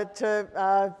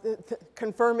to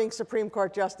confirming Supreme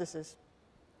Court justices.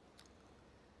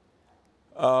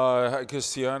 I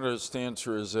guess the honest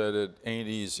answer is that it ain't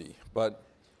easy. But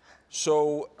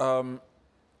so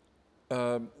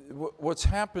what's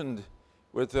happened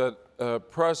with that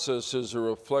process is a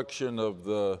reflection of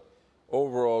the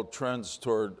overall trends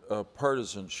toward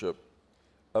partisanship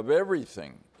of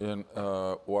everything in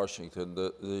Washington.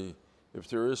 If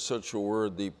there is such a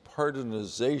word, the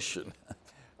partisanization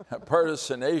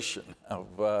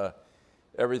of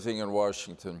everything in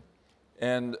Washington.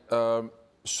 And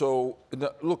so,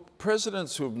 look,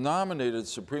 presidents who have nominated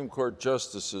Supreme Court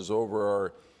justices over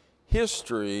our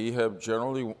history have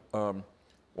generally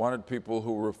wanted people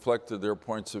who reflected their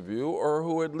points of view, or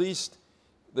who at least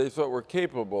they thought were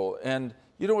capable. And,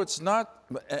 you know, it's not,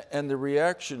 and the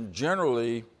reaction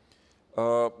generally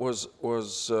was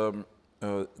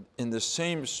in the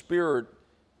same spirit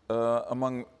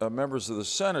among members of the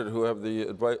Senate who have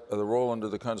the role under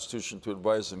the Constitution to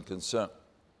advise and consent.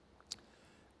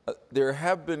 There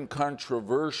have been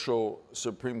controversial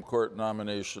Supreme Court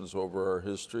nominations over our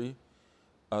history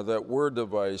that were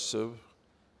divisive,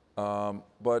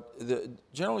 but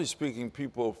generally speaking,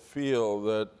 people feel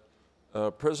that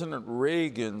President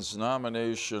Reagan's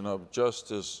nomination of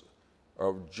Judge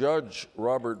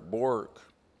Robert Bork,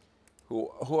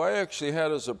 who I actually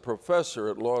had as a professor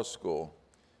at law school,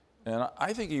 and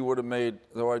I think he would have made,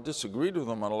 though I disagreed with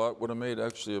him on a lot, would have made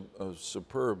actually a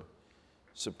superb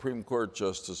Supreme Court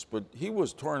justice, but he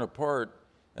was torn apart,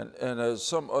 and as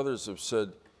some others have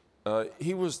said,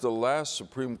 he was the last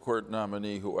Supreme Court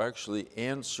nominee who actually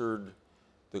answered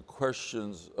the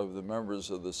questions of the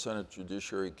members of the Senate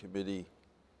Judiciary Committee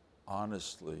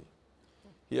honestly.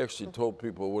 He actually told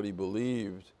people what he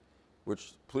believed,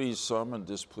 which pleased some and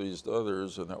displeased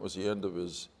others, and that was the end of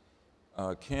his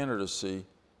candidacy.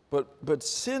 But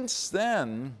since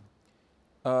then,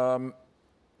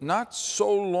 not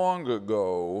so long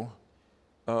ago,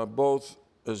 both,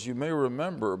 as you may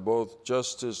remember, both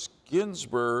Justice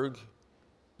Ginsburg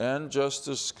and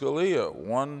Justice Scalia,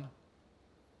 one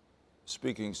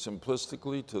speaking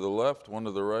simplistically to the left, one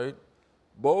to the right,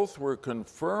 Both were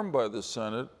confirmed by the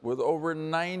Senate with over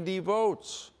 90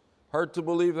 votes. Hard to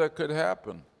believe that could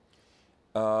happen.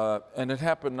 And it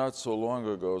happened not so long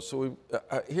ago. So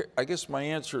I guess my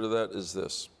answer to that is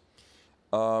this.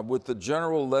 With the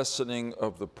general lessening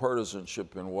of the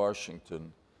partisanship in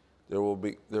Washington, there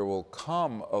will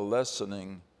come a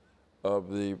lessening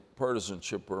of the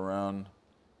partisanship around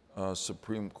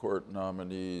Supreme Court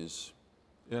nominees,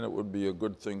 and it would be a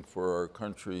good thing for our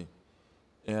country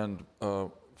and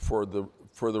for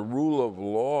the rule of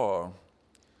law,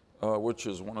 which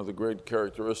is one of the great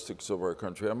characteristics of our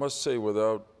country. I must say,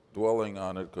 without dwelling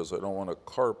on it, because I don't want to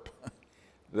carp,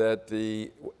 that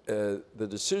the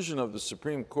decision of the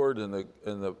Supreme Court in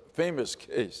the famous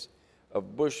case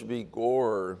of Bush v.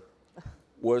 Gore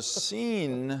was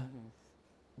seen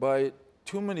by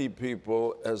too many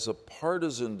people as a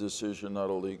partisan decision, not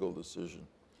a legal decision.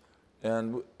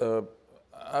 And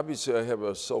obviously I have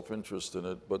a self-interest in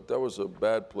it, but that was a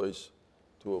bad place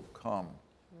to have come.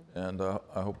 And I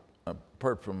hope,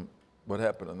 apart from what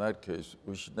happened in that case,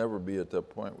 we should never be at that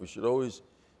point. We should always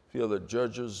feel that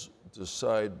judges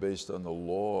decide based on the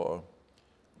law,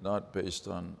 not based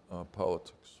on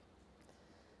politics.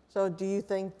 So do you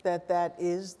think that that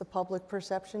is the public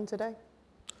perception today?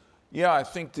 Yeah, I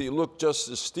think look,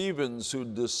 Justice Stevens, who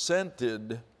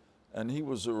dissented, and he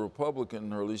was a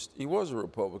Republican, or at least he was a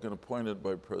Republican appointed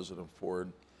by President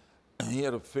Ford. He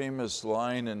had a famous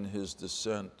line in his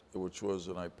dissent, which was,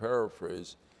 and I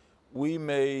paraphrase, "We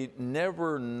may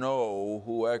never know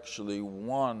who actually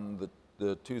won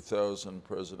the 2000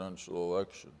 presidential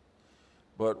election.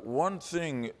 But one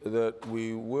thing that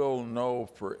we will know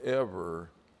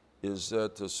forever is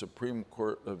that the Supreme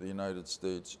Court of the United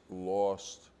States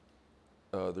lost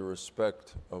the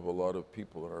respect of a lot of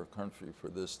people in our country for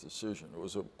this decision." It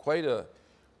was quite a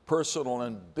personal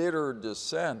and bitter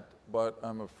dissent, but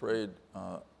I'm afraid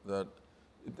that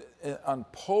on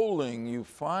polling you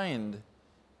find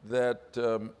that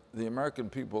the American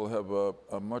people have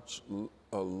a much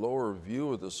lower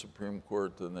view of the Supreme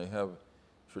Court than they have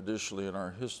traditionally in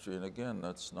our history. And again,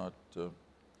 that's not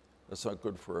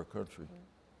good for our country.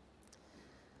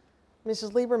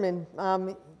 Mrs.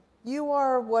 Lieberman, you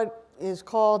are what is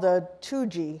called a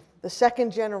 2G, the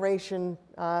second generation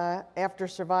after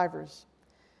survivors.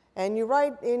 And you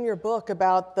write in your book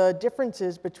about the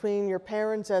differences between your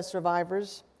parents as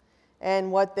survivors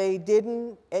and what they did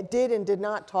and did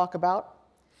not talk about,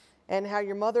 and how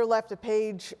your mother left a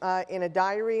page in a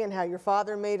diary, and how your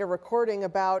father made a recording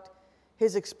about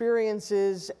his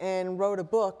experiences and wrote a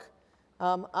book,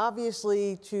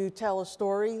 obviously to tell a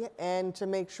story and to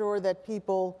make sure that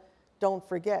people don't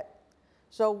forget.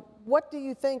 So what do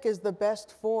you think is the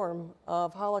best form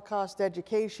of Holocaust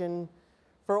education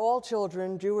for all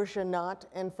children, Jewish and not,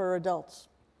 and for adults?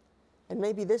 And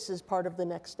maybe this is part of the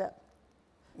next step.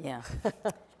 Yeah.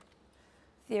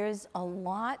 There's a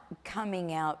lot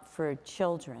coming out for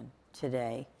children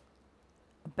today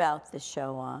about the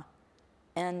Shoah.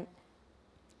 And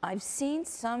I've seen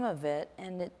some of it,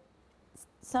 and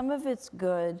some of it's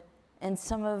good, and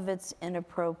some of it's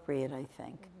inappropriate, I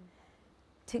think.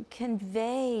 To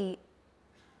convey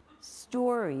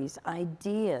stories,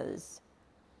 ideas,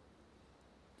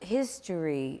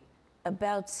 history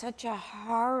about such a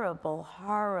horrible,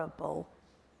 horrible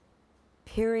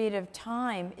period of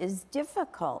time is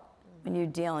difficult when you're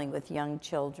dealing with young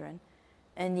children.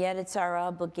 And yet it's our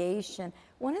obligation.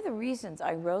 One of the reasons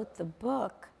I wrote the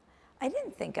book, I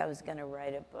didn't think I was going to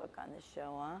write a book on the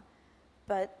Shoah,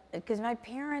 but because my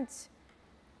parents,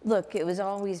 look, it was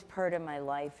always part of my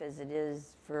life, as it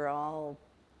is for all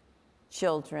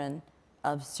children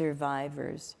of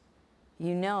survivors.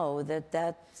 You know that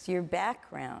that's your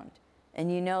background,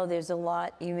 and you know there's a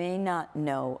lot you may not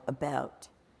know about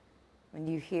when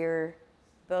you hear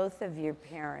both of your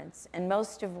parents. And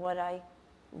most of what I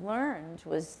learned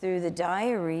was through the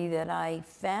diary that I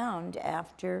found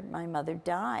after my mother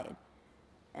died.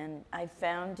 And I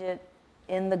found it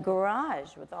in the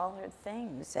garage with all her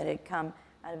things that had come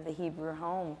out of the Hebrew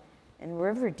home in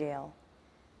Riverdale.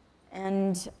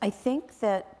 And I think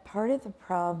that part of the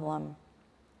problem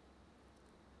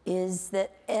is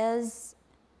that as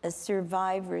a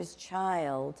survivor's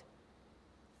child,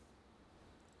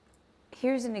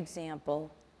 here's an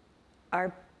example.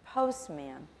 Our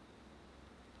postman,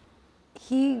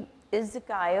 he is a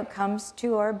guy who comes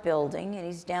to our building, and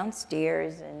he's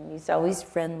downstairs, and he's always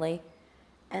friendly.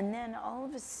 And then all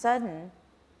of a sudden,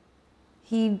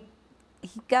 he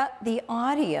got the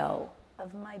audio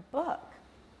of my book,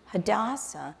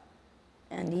 Hadassah,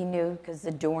 and he knew because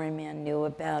the doorman knew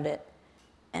about it.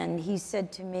 And he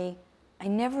said to me, "I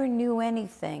never knew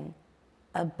anything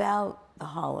about the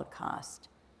Holocaust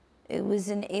It was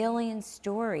an alien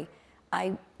story.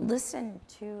 I listened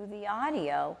to the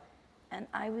audio, and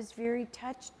I was very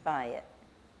touched by it.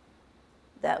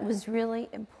 That was really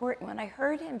important. When I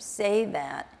heard him say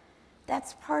that,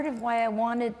 that's part of why I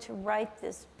wanted to write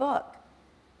this book.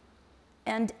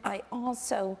 And I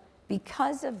also,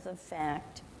 because of the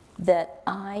fact that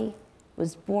I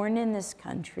was born in this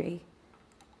country,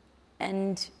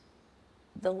 and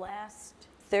the last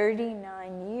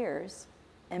 39 years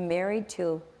am married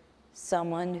to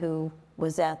someone who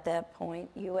was at that point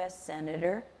U.S.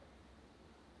 Senator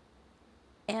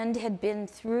and had been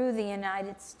through the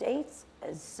United States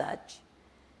as such,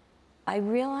 I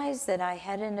realized that I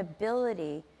had an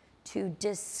ability to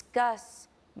discuss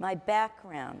my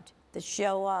background, the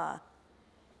Shoah,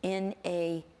 in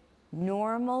a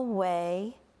normal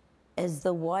way as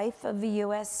the wife of a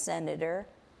U.S. Senator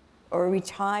or a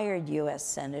retired U.S.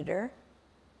 Senator,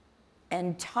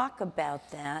 and talk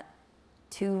about that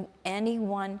to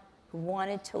anyone who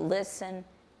wanted to listen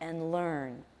and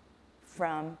learn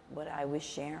from what I was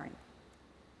sharing.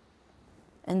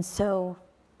 And so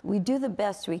we do the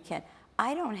best we can.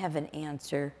 I don't have an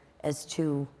answer as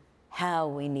to how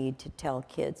we need to tell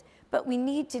kids, but we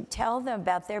need to tell them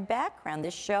about their background.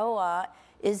 The Shoah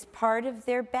is part of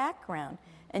their background,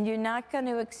 and you're not going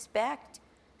to expect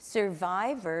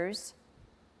survivors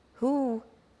who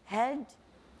had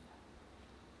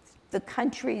the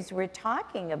countries we're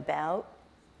talking about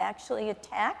actually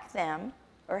attack them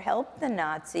or help the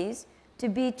Nazis to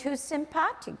be too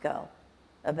simpatico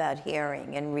about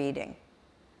hearing and reading.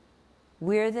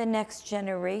 We're the next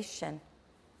generation,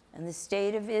 and the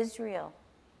state of Israel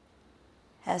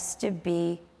has to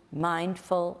be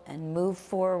mindful and move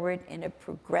forward in a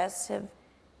progressive,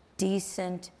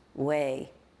 decent way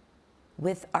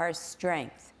with our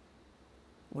strength.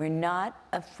 We're not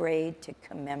afraid to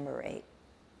commemorate.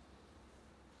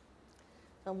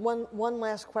 One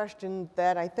last question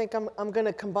that I think I'm going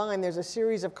to combine. There's a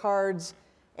series of cards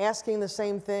asking the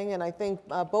same thing, and I think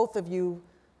both of you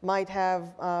might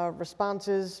have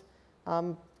responses.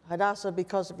 Hadassah,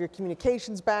 because of your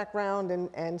communications background,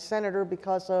 and Senator,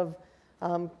 because of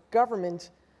government.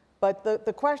 But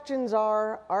the questions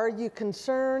are you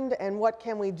concerned, and what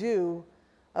can we do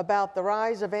about the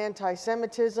rise of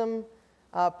anti-Semitism,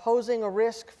 posing a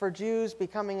risk for Jews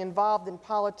becoming involved in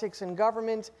politics and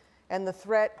government, and the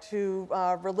threat to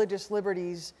religious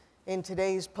liberties in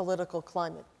today's political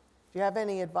climate? Do you have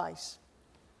any advice?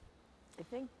 I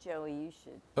think, Joey, you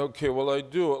should. Okay, well, I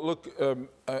do. Look,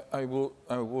 I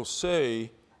will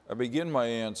say, I begin my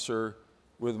answer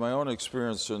with my own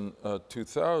experience in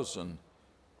 2000,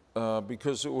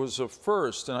 because it was a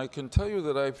first, and I can tell you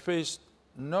that I faced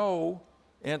no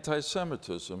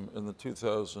anti-Semitism in the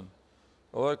 2000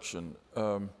 election.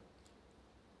 And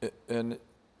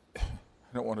I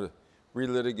don't want to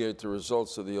relitigate the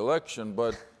results of the election,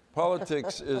 but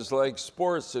politics is like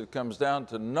sports. It comes down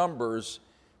to numbers.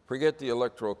 Forget the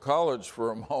Electoral College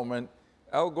for a moment.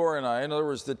 Al Gore and I, in other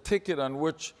words, the ticket on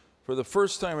which, for the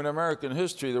first time in American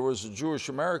history, there was a Jewish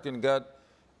American, got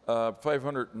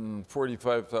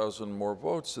 545,000 more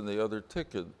votes than the other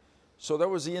ticket. So that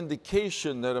was the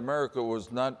indication that America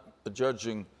was not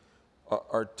judging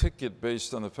our ticket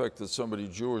based on the fact that somebody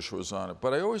Jewish was on it.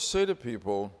 But I always say to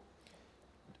people,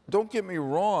 don't get me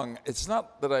wrong, it's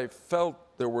not that I felt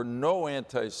there were no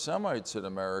anti-Semites in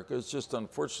America. It's just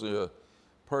unfortunately a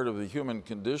part of the human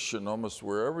condition. Almost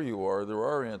wherever you are, there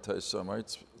are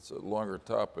anti-Semites. It's a longer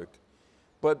topic.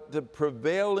 But the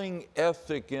prevailing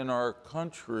ethic in our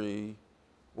country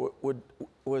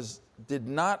did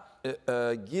not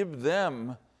give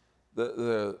them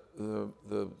the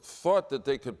thought that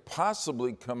they could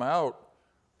possibly come out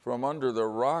from under the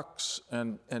rocks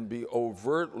and be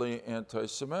overtly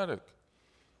anti-Semitic.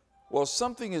 Well,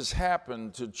 something has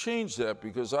happened to change that,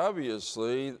 because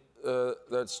obviously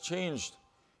that's changed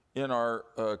in our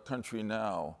country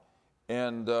now.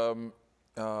 And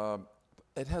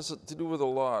it has to do with a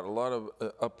lot of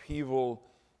upheaval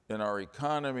in our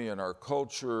economy, in our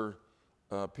culture.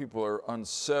 People are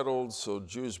unsettled, so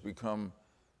Jews become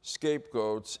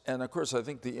scapegoats. And of course, I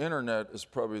think the internet is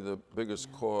probably the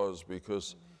biggest cause,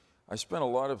 because I spent a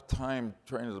lot of time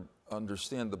trying to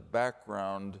understand the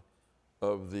background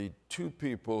of the two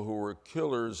people who were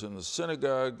killers in the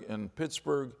synagogue in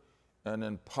Pittsburgh and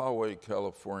in Poway,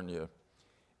 California.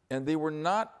 And they were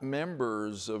not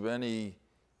members of any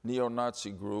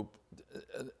neo-Nazi group.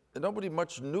 Nobody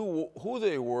much knew who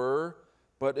they were,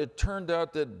 but it turned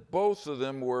out that both of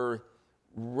them were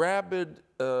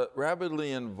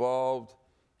rabidly involved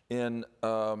in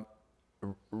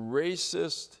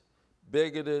racist,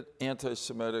 bigoted,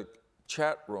 anti-Semitic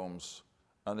chat rooms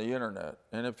on the internet.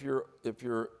 And if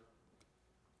you're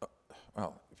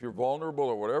well, if you're vulnerable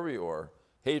or whatever you are,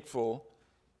 hateful,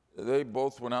 they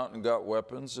both went out and got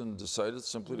weapons and decided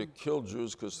simply to kill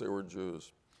Jews because they were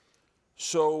Jews.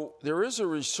 So there is a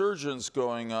resurgence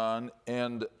going on,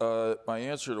 and my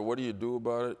answer to what do you do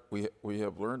about it, we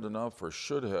have learned enough, or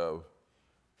should have,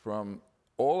 from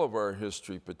all of our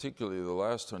history, particularly the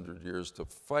last 100 years, to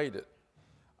fight it.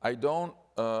 I don't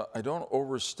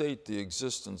overstate the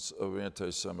existence of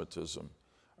anti-Semitism.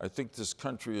 I think this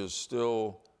country is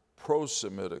still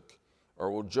pro-Semitic, or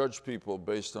will judge people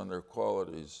based on their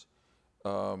qualities.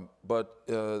 But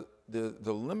the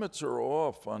limits are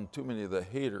off on too many of the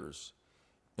haters.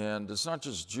 And it's not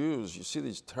just Jews. You see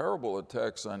these terrible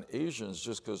attacks on Asians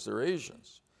just because they're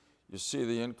Asians. You see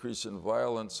the increase in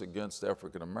violence against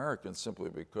African Americans simply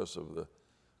because of the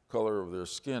color of their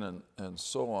skin and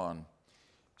so on.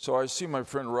 So I see my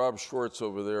friend Rob Schwartz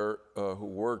over there, who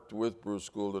worked with Bruce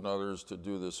Gould and others to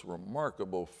do this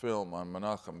remarkable film on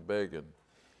Menachem Begin.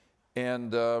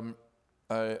 And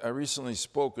I recently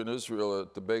spoke in Israel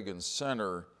at the Begin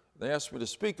Center. They asked me to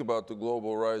speak about the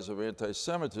global rise of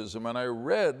anti-Semitism, and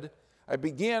I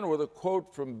began with a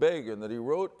quote from Begin that he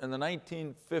wrote in the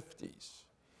 1950s.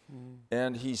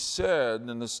 And he said,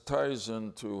 and this ties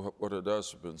into what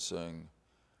Hadassah has been saying,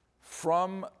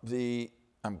 from the,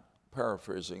 I'm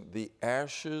paraphrasing, the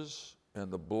ashes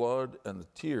and the blood and the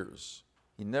tears,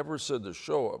 he never said the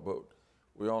Shoah, but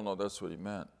we all know that's what he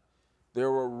meant, there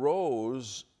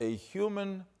arose a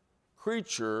human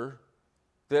creature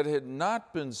that had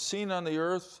not been seen on the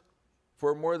earth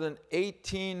for more than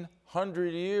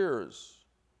 1,800 years.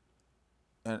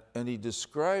 And he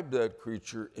described that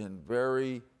creature in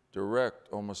very direct,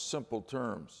 almost simple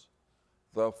terms,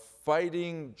 the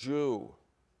fighting Jew.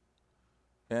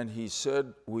 And he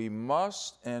said, we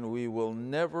must and we will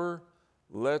never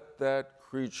let that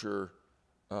creature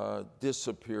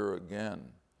disappear again.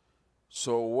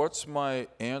 So what's my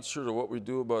answer to what we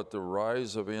do about the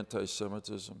rise of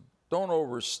anti-Semitism? Don't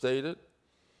overstate it.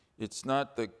 It's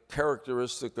not the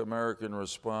characteristic American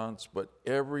response, but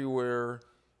everywhere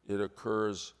it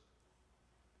occurs,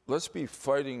 let's be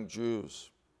fighting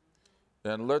Jews.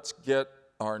 And let's get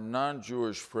our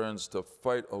non-Jewish friends to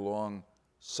fight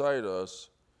alongside us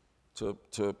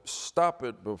to stop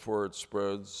it before it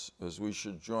spreads, as we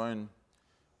should join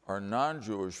our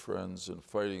non-Jewish friends in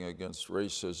fighting against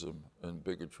racism and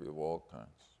bigotry of all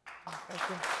kinds. Thank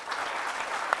you.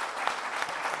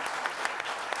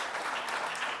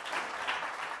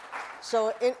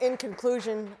 So in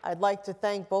conclusion, I'd like to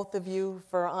thank both of you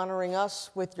for honoring us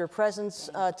with your presence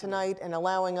tonight and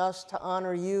allowing us to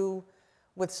honor you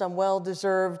with some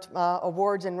well-deserved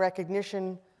awards and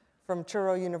recognition from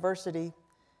Touro University.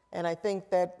 And I think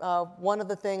that one of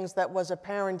the things that was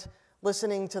apparent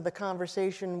listening to the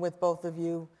conversation with both of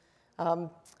you, I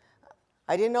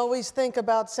didn't always think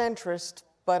about centrist,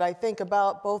 but I think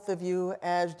about both of you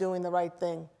as doing the right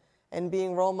thing and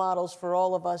being role models for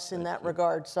all of us in that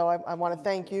regard. So I want to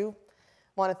thank you.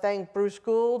 I want to thank Bruce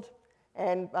Gould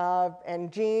and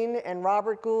Jean and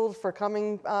Robert Gould for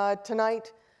coming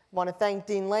tonight. I want to thank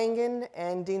Dean Langen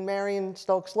and Dean Marion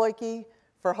Stokes-Loike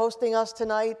for hosting us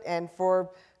tonight and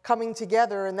for coming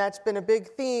together. And that's been a big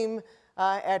theme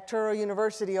at Touro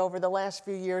University over the last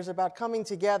few years, about coming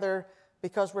together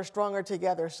because we're stronger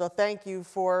together. So thank you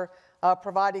for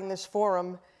providing this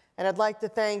forum. And I'd like to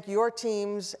thank your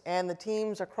teams and the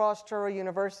teams across Touro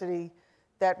University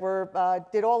that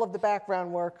did all of the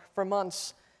background work for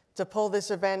months to pull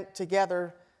this event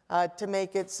together to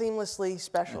make it seamlessly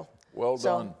special. Well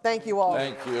done. So thank you all.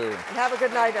 Thank you. And have a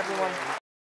good night, everyone.